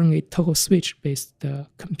RNA Toehold switch-based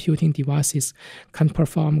computing devices can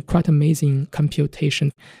perform quite amazing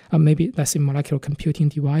computation. Maybe, let's say, molecular computing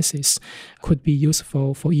devices could be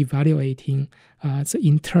useful for evaluating the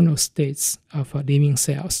internal states of living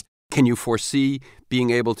cells. Can you foresee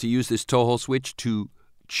being able to use this Toehold switch to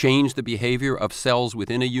change the behavior of cells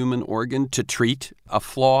within a human organ to treat a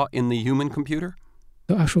flaw in the human computer?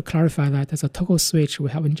 So I should clarify that the Toehold switch we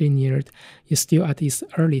have engineered is still at its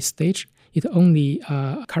early stage. It only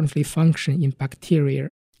currently functions in bacteria.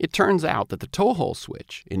 It turns out that the toehold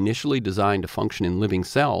switch, initially designed to function in living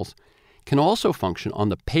cells, can also function on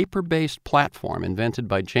the paper-based platform invented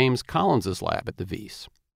by James Collins's lab at the Wyss.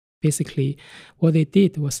 Basically, what they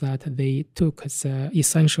did was that they took the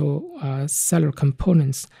essential cellular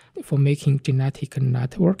components for making genetic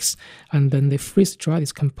networks, and then they freeze-dried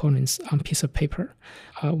these components on a piece of paper.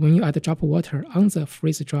 When you add a drop of water on the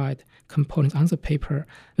freeze-dried components on the paper,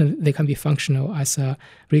 then they can be functional as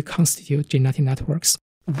reconstitute genetic networks.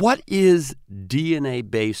 What is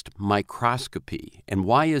DNA-based microscopy, and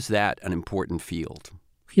why is that an important field?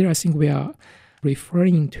 Here, I think we are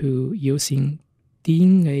referring to using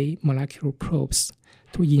DNA molecular probes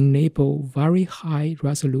to enable very high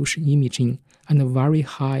resolution imaging and very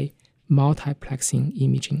high multiplexing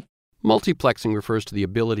imaging. Multiplexing refers to the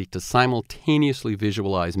ability to simultaneously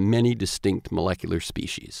visualize many distinct molecular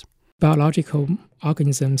species. Biological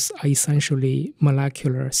organisms are essentially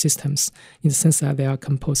molecular systems in the sense that they are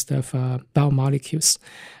composed of biomolecules.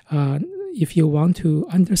 If you want to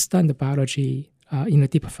understand the biology in a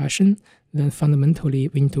deeper fashion, then fundamentally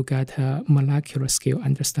we need to get a molecular scale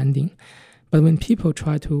understanding. But when people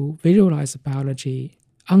try to visualize biology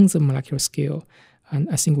on the molecular scale, and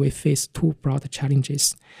I think we face two broad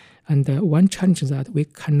challenges. And one challenge is that we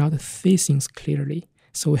cannot see things clearly.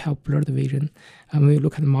 So we have blurred vision. And when we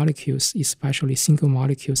look at molecules, especially single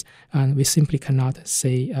molecules, and we simply cannot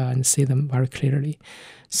see them very clearly.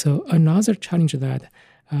 So another challenge that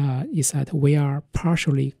is that we are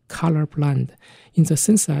partially colorblind in the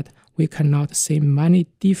sense that we cannot see many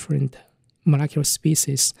different molecular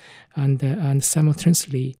species and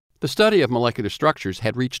simultaneously. The study of molecular structures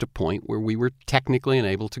had reached a point where we were technically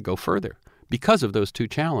unable to go further because of those two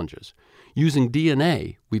challenges. Using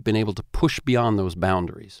DNA, we've been able to push beyond those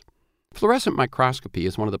boundaries. Fluorescent microscopy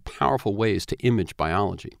is one of the powerful ways to image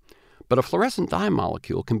biology, but a fluorescent dye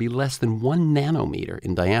molecule can be less than 1 nanometer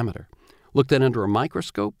in diameter. Looked at under a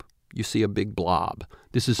microscope, you see a big blob.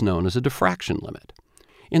 This is known as a diffraction limit.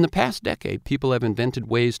 In the past decade, people have invented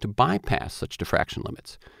ways to bypass such diffraction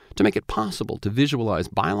limits, to make it possible to visualize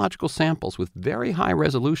biological samples with very high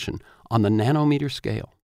resolution on the nanometer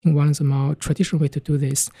scale. One of the more traditional ways to do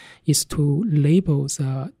this is to label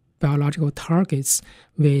the biological targets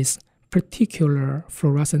with particular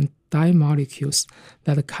fluorescent dye molecules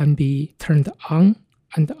that can be turned on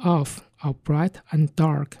and off, or bright and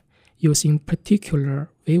dark, using particular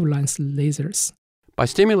wavelength lasers. By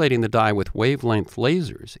stimulating the dye with wavelength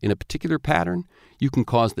lasers in a particular pattern, you can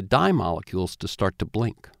cause the dye molecules to start to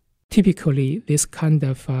blink. Typically, this kind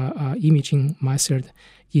of imaging method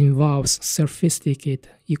involves sophisticated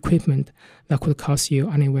equipment that could cost you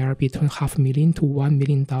anywhere between $500,000 to $1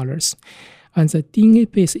 million. And the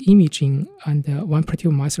DNA-based imaging and one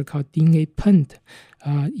particular method called DNA PENT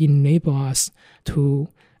enable us to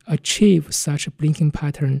achieve such a blinking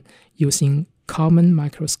pattern using common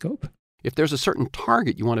microscope. If there's a certain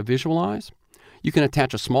target you want to visualize, you can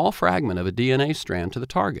attach a small fragment of a DNA strand to the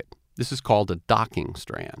target. This is called a docking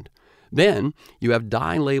strand. Then you have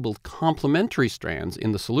dye-labeled complementary strands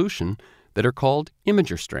in the solution that are called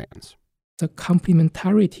imager strands. The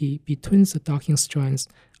complementarity between the docking strands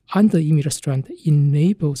and the imager strand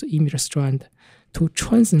enables the imager strand to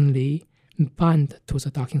transiently bind to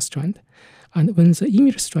the docking strand. And when the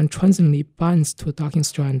imager strand transiently binds to the docking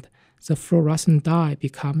strand, the fluorescent dye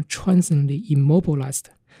becomes transiently immobilized,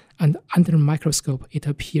 and under the microscope, it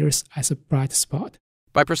appears as a bright spot.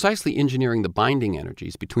 By precisely engineering the binding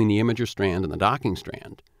energies between the imager strand and the docking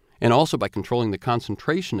strand, and also by controlling the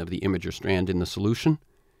concentration of the imager strand in the solution,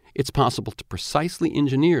 it's possible to precisely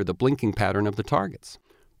engineer the blinking pattern of the targets.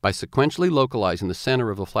 By sequentially localizing the center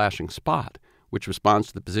of a flashing spot, which responds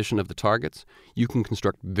to the position of the targets, you can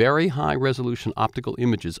construct very high-resolution optical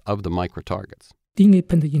images of the microtargets. DNA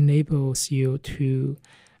PENT enables you to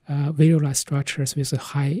visualize structures with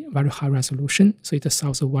a very high resolution. So it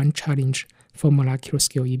solves one challenge for molecular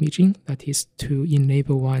scale imaging, that is to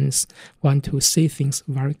enable one to see things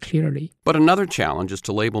very clearly. But another challenge is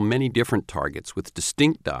to label many different targets with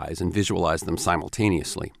distinct dyes and visualize them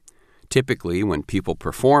simultaneously. Typically, when people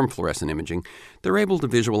perform fluorescent imaging, they're able to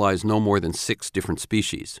visualize no more than 6 different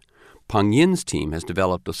species. Peng Yin's team has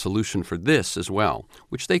developed a solution for this as well,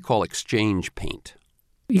 which they call exchange paint.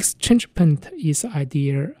 Exchange paint is the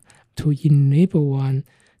idea to enable one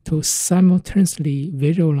to simultaneously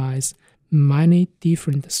visualize many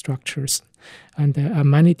different structures and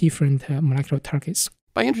many different molecular targets.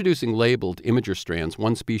 By introducing labeled imager strands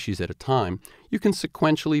one species at a time, you can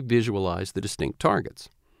sequentially visualize the distinct targets.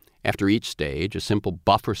 After each stage, a simple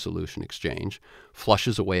buffer solution exchange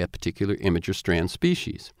flushes away a particular imager strand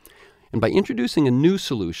species. And by introducing a new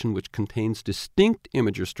solution which contains distinct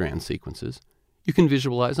imager strand sequences, you can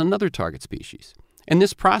visualize another target species. And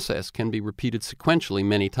this process can be repeated sequentially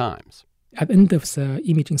many times. At the end of the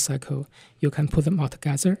imaging cycle, you can put them all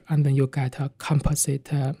together, and then you get a composite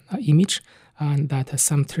image and that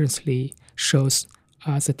simultaneously shows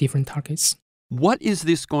the different targets. What is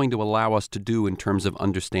this going to allow us to do in terms of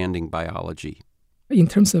understanding biology? In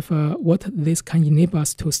terms of what this can enable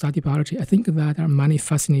us to study biology, I think that there are many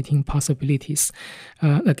fascinating possibilities.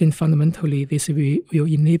 Again, fundamentally, this will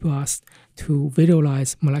enable us to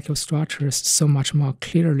visualize molecular structures so much more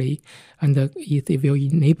clearly, and it will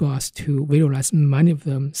enable us to visualize many of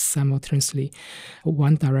them simultaneously.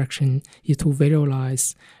 One direction is to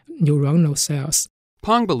visualize neuronal cells.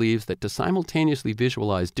 Peng believes that to simultaneously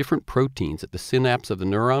visualize different proteins at the synapse of the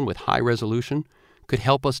neuron with high resolution could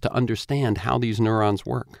help us to understand how these neurons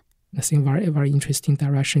work. I think very, very interesting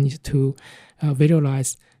direction is to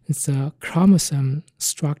visualize the chromosome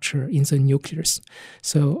structure in the nucleus.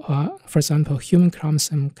 So, for example, human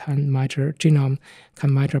chromosome genome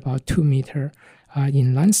can measure about 2 meters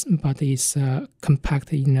in length, but is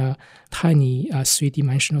compact in a tiny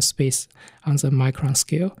three-dimensional space on the micron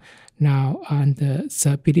scale. Now, and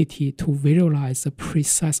the ability to visualize the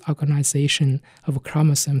precise organization of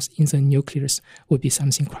chromosomes in the nucleus would be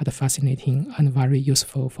something quite fascinating and very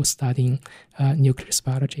useful for studying nucleus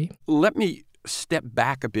biology. Let me step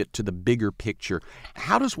back a bit to the bigger picture.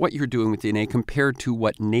 How does what you're doing with DNA compare to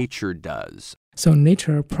what nature does? So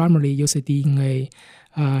nature primarily uses DNA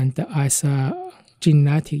as a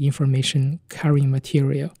genetic information carrying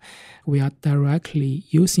material. We are directly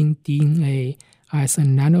using DNA as a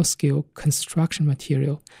nano-scale construction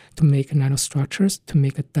material to make nanostructures, to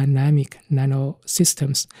make dynamic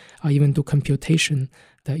nanosystems, or even do computation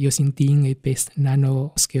using DNA-based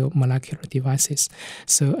nano-scale molecular devices.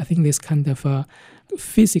 So I think this kind of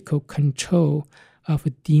physical control of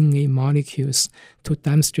DNA molecules to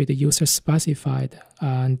demonstrate user-specified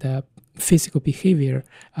and physical behavior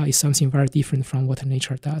is something very different from what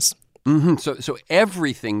nature does. Mm-hmm. So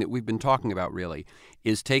everything that we've been talking about really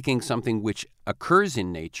is taking something which occurs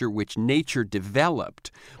in nature, which nature developed,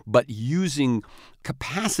 but using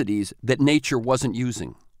capacities that nature wasn't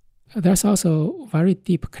using. There's also very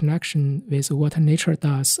deep connection with what nature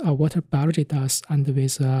does, or what biology does, and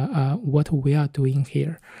with what we are doing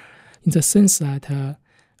here, in the sense that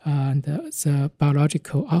the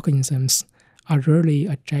biological organisms are really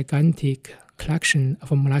a gigantic collection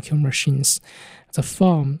of molecular machines. The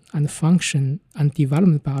form and function and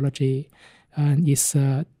development biology is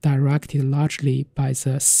directed largely by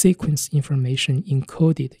the sequence information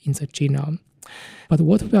encoded in the genome. But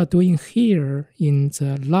what we are doing here in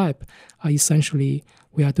the lab are essentially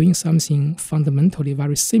we are doing something fundamentally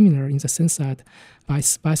very similar in the sense that by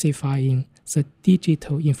specifying the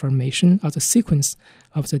digital information or the sequence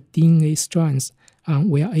of the DNA strands,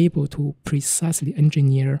 we are able to precisely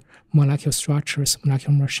engineer molecular structures,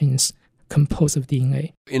 molecular machines composed of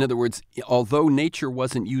DNA. In other words, although nature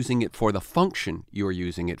wasn't using it for the function you're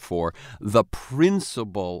using it for, the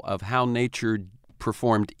principle of how nature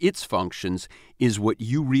performed its functions is what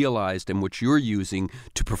you realized and what you're using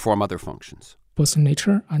to perform other functions. Both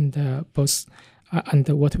nature and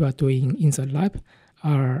what we are doing in the lab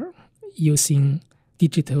are using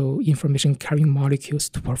digital information carrying molecules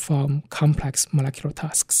to perform complex molecular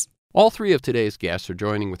tasks. All three of today's guests are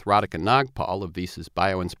joining with Radhika Nagpal of Wyss's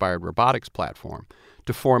bio-inspired robotics platform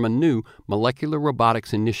to form a new molecular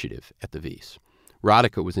robotics initiative at the Wyss.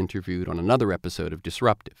 Radhika was interviewed on another episode of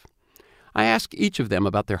Disruptive. I asked each of them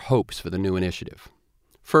about their hopes for the new initiative.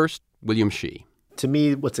 First, William Shih. To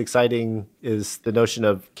me, what's exciting is the notion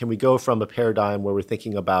of, can we go from a paradigm where we're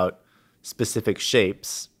thinking about specific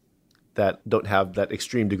shapes that don't have that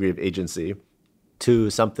extreme degree of agency to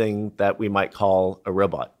something that we might call a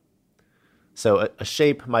robot. So a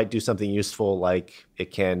shape might do something useful, like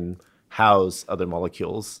it can house other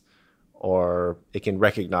molecules or it can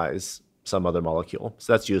recognize some other molecule.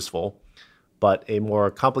 So that's useful. But a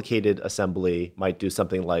more complicated assembly might do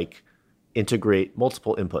something like integrate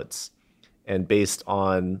multiple inputs and based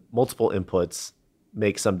on multiple inputs,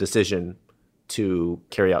 make some decision to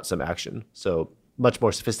carry out some action. So much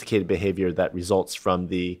more sophisticated behavior that results from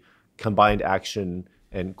the combined action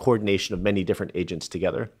and coordination of many different agents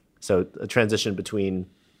together. So a transition between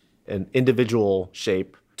an individual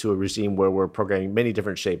shape to a regime where we're programming many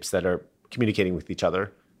different shapes that are communicating with each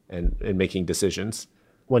other and making decisions.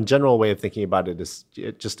 One general way of thinking about it is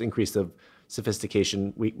just increase of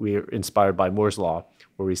sophistication. We are inspired by Moore's law,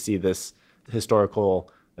 where we see this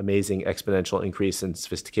historical, amazing exponential increase in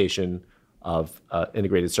sophistication of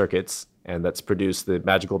integrated circuits, and that's produced the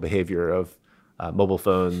magical behavior of mobile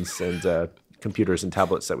phones and computers and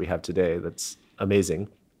tablets that we have today. That's amazing.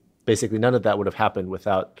 basically none of that would have happened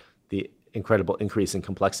without the incredible increase in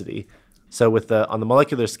complexity. So on the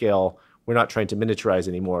molecular scale, we're not trying to miniaturize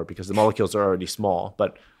anymore because the molecules are already small,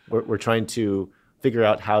 but we're trying to figure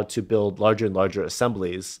out how to build larger and larger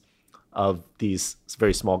assemblies of these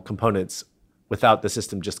very small components without the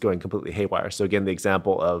system just going completely haywire. So again, the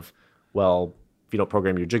example of, well, if you don't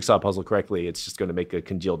program your jigsaw puzzle correctly, it's just going to make a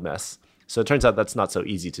congealed mess. So it turns out that's not so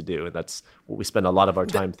easy to do, and that's what we spend a lot of our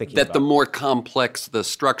time thinking about. That the more complex the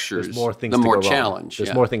structures, there's more things the to more go challenge. Wrong.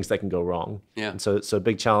 There's more things that can go wrong. Yeah. And so a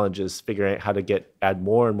big challenge is figuring out how to add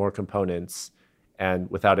more and more components and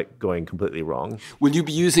without it going completely wrong. Will you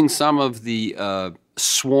be using some of the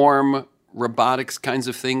swarm robotics kinds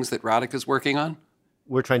of things that Radhika's working on?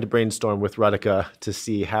 We're trying to brainstorm with Radhika to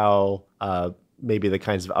see how maybe the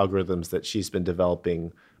kinds of algorithms that she's been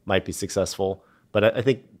developing might be successful. But I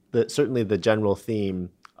think that certainly the general theme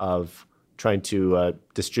of trying to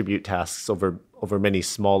distribute tasks over many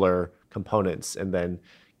smaller components and then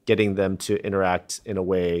getting them to interact in a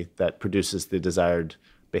way that produces the desired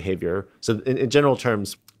behavior. So in general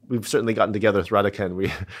terms, we've certainly gotten together with Radhika and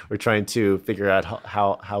we're trying to figure out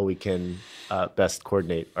how we can best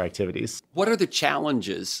coordinate our activities. What are the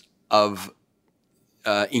challenges of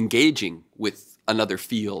engaging with another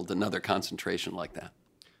field, another concentration like that?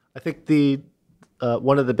 I think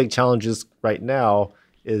one of the big challenges right now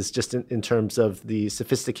is just in terms of the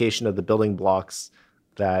sophistication of the building blocks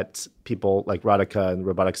that people like Radhika and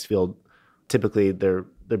robotics field, typically they're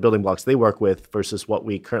building blocks they work with versus what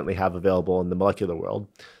we currently have available in the molecular world.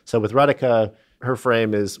 So with Radhika, her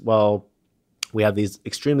frame is, well, we have these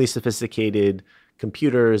extremely sophisticated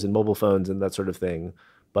computers and mobile phones and that sort of thing.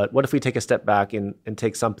 But what if we take a step back and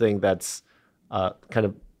take something that's kind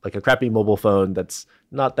of like a crappy mobile phone that's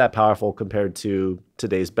not that powerful compared to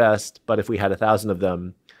today's best, but if we had 1,000 of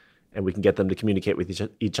them and we can get them to communicate with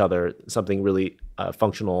each other, something really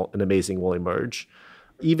functional and amazing will emerge.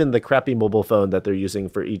 Even the crappy mobile phone that they're using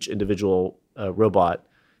for each individual robot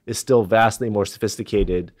is still vastly more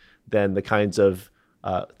sophisticated than the kinds of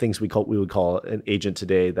things we would call an agent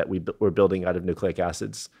today that we're building out of nucleic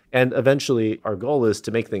acids. And eventually, our goal is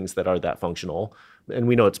to make things that are that functional. And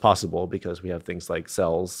we know it's possible because we have things like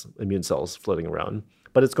cells, immune cells floating around.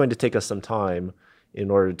 But it's going to take us some time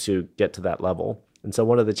in order to get to that level. And so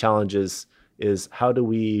one of the challenges is how do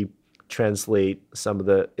we translate some of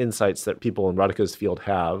the insights that people in Radhika's field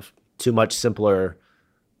have to much simpler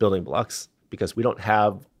building blocks, because we don't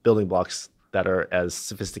have building blocks that are as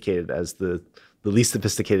sophisticated as the least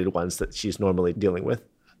sophisticated ones that she's normally dealing with.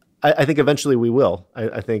 I think eventually we will.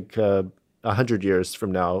 I think 100 years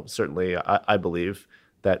from now, certainly, I believe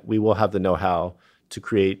that we will have the know-how to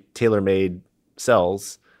create tailor-made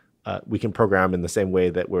cells we can program in the same way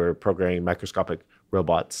that we're programming microscopic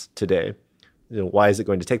robots today. Why is it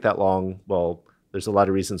going to take that long? Well, there's a lot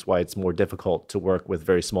of reasons why it's more difficult to work with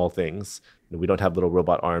very small things. We don't have little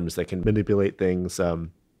robot arms that can manipulate things.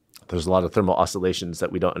 There's a lot of thermal oscillations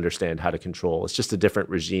that we don't understand how to control. It's just a different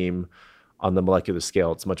regime on the molecular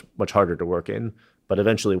scale. It's much, much harder to work in, but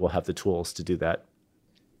eventually we'll have the tools to do that.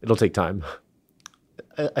 It'll take time.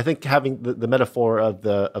 I think having the metaphor of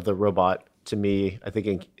the robot, to me, I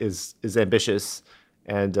think is ambitious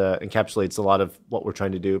and encapsulates a lot of what we're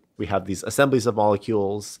trying to do. We have these assemblies of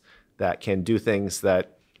molecules that can do things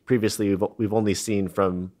that previously we've only seen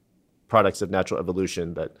from products of natural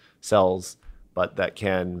evolution, that cells, but that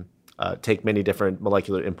can take many different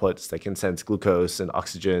molecular inputs that can sense glucose and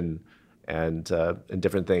oxygen and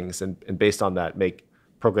different things, and based on that make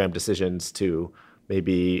program decisions to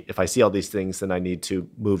maybe if I see all these things, then I need to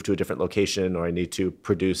move to a different location or I need to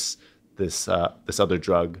produce this other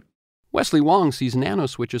drug. Wesley Wong sees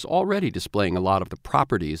nanoswitches already displaying a lot of the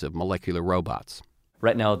properties of molecular robots.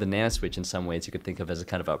 Right now, the nanoswitch, in some ways, you could think of as a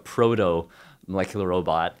kind of a proto-molecular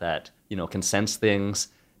robot that can sense things,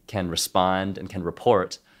 can respond, and can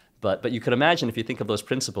report. But you could imagine, if you think of those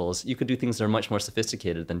principles, you could do things that are much more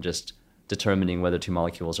sophisticated than just determining whether two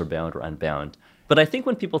molecules are bound or unbound. But I think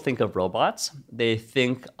when people think of robots, they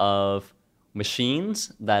think of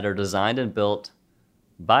machines that are designed and built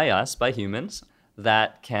by us, by humans,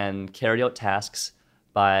 that can carry out tasks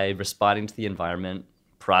by responding to the environment,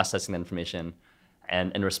 processing the information,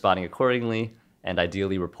 and responding accordingly, and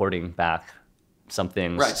ideally reporting back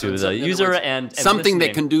something to the user. And something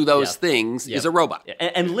that can do those things is a robot.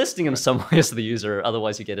 And listing in some ways to the user,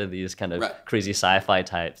 otherwise you get into these kind of crazy sci-fi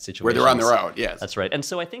type situations. Where they're on their own, yes. That's right. And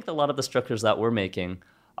so I think a lot of the structures that we're making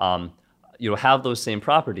have those same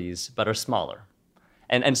properties, but are smaller.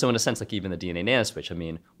 And so in a sense, like even the DNA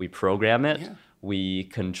nanoswitch, we program it, we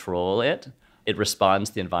control it, it responds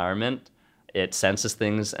to the environment, It senses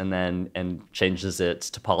things and changes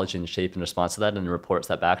its topology and shape in response to that and reports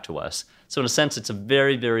that back to us. So in a sense, it's a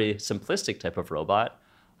very, very simplistic type of robot.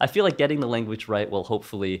 I feel like getting the language right will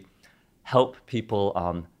hopefully help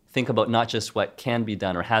people think about not just what can be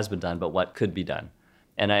done or has been done, but what could be done.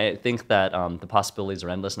 And I think that the possibilities are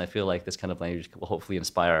endless, and I feel like this kind of language will hopefully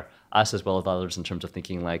inspire us as well as others in terms of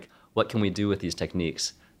thinking like, what can we do with these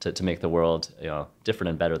techniques to make the world different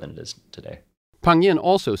and better than it is today. Peng Yin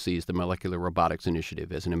also sees the Molecular Robotics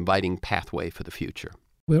Initiative as an inviting pathway for the future.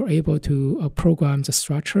 We're able to program the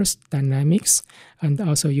structures, dynamics, and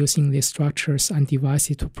also using these structures and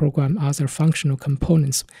devices to program other functional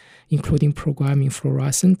components, including programming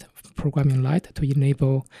fluorescent, programming light to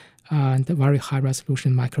enable the very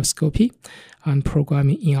high-resolution microscopy, and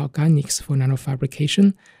programming inorganics for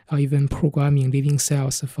nanofabrication, or even programming living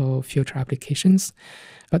cells for future applications.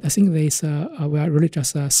 But I think we are really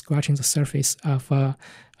just scratching the surface of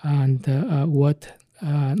what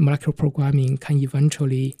molecular programming can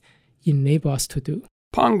eventually enable us to do.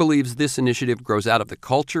 Peng believes this initiative grows out of the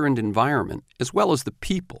culture and environment, as well as the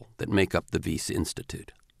people that make up the Wyss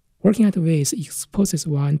Institute. Working at Wyss exposes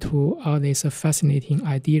one to all these fascinating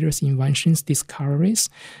ideas, inventions, discoveries.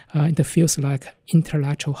 It feels like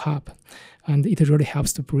intellectual hub, and it really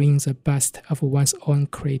helps to bring the best of one's own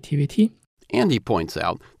creativity. And he points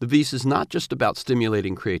out, the Wyss is not just about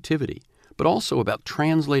stimulating creativity, but also about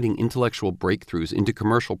translating intellectual breakthroughs into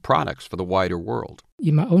commercial products for the wider world.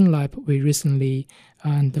 In my own lab, we recently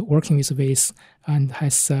working with Wyss and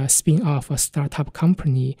has spin off a startup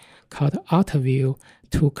company called AltaView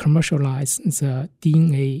to commercialize the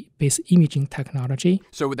DNA-based imaging technology.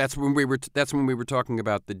 So that's when we were talking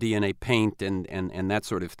about the DNA paint and that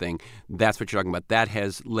sort of thing. That's what you're talking about. That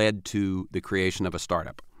has led to the creation of a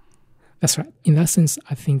startup. That's right. In that sense,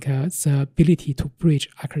 I think the ability to bridge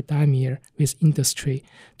academia with industry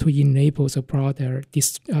to enable the broader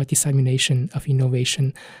dissemination of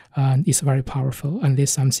innovation is very powerful. And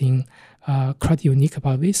there's something quite unique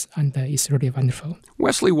about this, and it's really wonderful.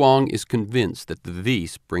 Wesley Wong is convinced that the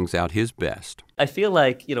Wyss brings out his best. I feel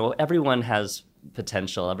like, everyone has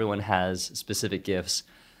potential, everyone has specific gifts,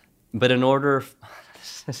 but in order,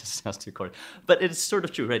 this sounds too corny, but it's sort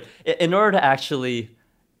of true, right? In order to actually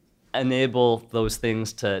enable those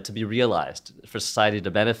things to be realized, for society to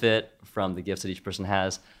benefit from the gifts that each person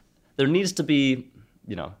has, there needs to be,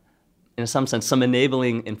 in some sense, some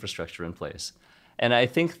enabling infrastructure in place. And I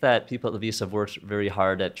think that people at the Wyss have worked very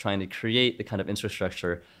hard at trying to create the kind of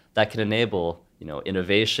infrastructure that can enable,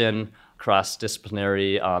 innovation,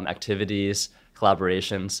 cross-disciplinary activities,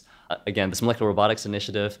 collaborations. Again, this Molecular Robotics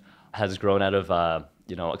Initiative has grown out of, a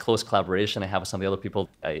close collaboration I have with some of the other people.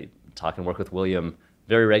 I talk and work with William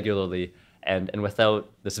very regularly, and without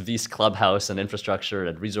this Wyss clubhouse and infrastructure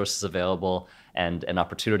and resources available and an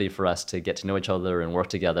opportunity for us to get to know each other and work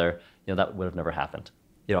together, that would have never happened.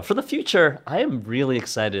 For the future, I am really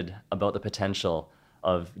excited about the potential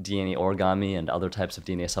of DNA origami and other types of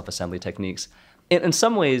DNA self-assembly techniques. In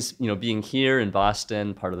some ways, being here in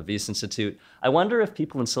Boston, part of the Wyss Institute, I wonder if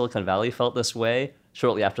people in Silicon Valley felt this way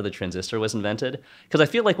shortly after the transistor was invented. Because I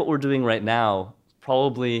feel like what we're doing right now,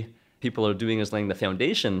 probably people are doing is laying the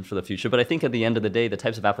foundation for the future. But I think at the end of the day, the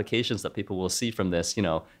types of applications that people will see from this,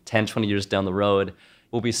 10, 20 years down the road,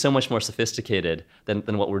 will be so much more sophisticated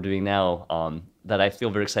than what we're doing now, that I feel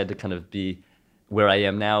very excited to kind of be where I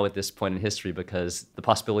am now at this point in history, because the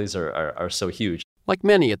possibilities are so huge. Like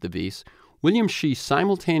many at the Wyss, William Shih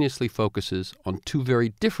simultaneously focuses on two very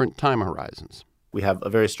different time horizons. We have a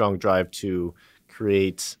very strong drive to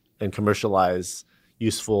create and commercialize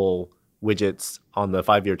useful widgets on the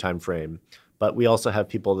 5-year time frame, but we also have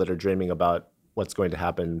people that are dreaming about what's going to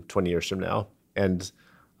happen 20 years from now. And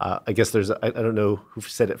I guess I don't know who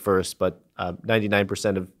said it first, but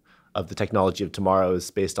 99% of the technology of tomorrow is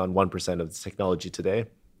based on 1% of the technology today.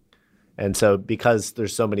 And so because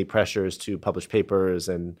there's so many pressures to publish papers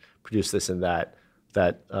and produce this and that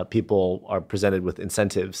people are presented with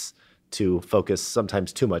incentives to focus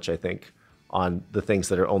sometimes too much, I think, on the things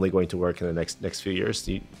that are only going to work in the next few years.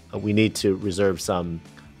 We need to reserve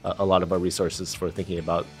a lot of our resources for thinking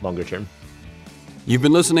about longer term. You've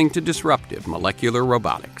been listening to Disruptive Molecular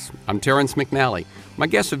Robotics. I'm Terrence McNally. My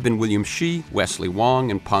guests have been William Shih, Wesley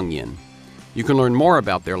Wong, and Peng Yin. You can learn more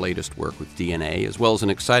about their latest work with DNA, as well as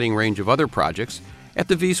an exciting range of other projects, at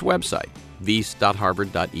the Wyss website,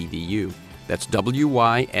 wyss.harvard.edu. That's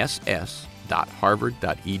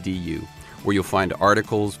wyss.harvard.edu, where you'll find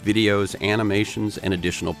articles, videos, animations, and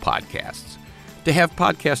additional podcasts. To have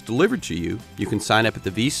podcasts delivered to you, you can sign up at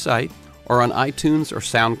the Wyss site or on iTunes or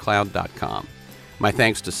SoundCloud.com. My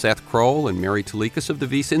thanks to Seth Kroll and Mary Talikas of the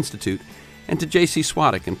Wyss Institute, and to J.C.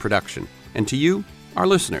 Swadek in production. And to you, our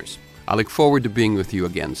listeners, I look forward to being with you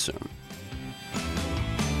again soon.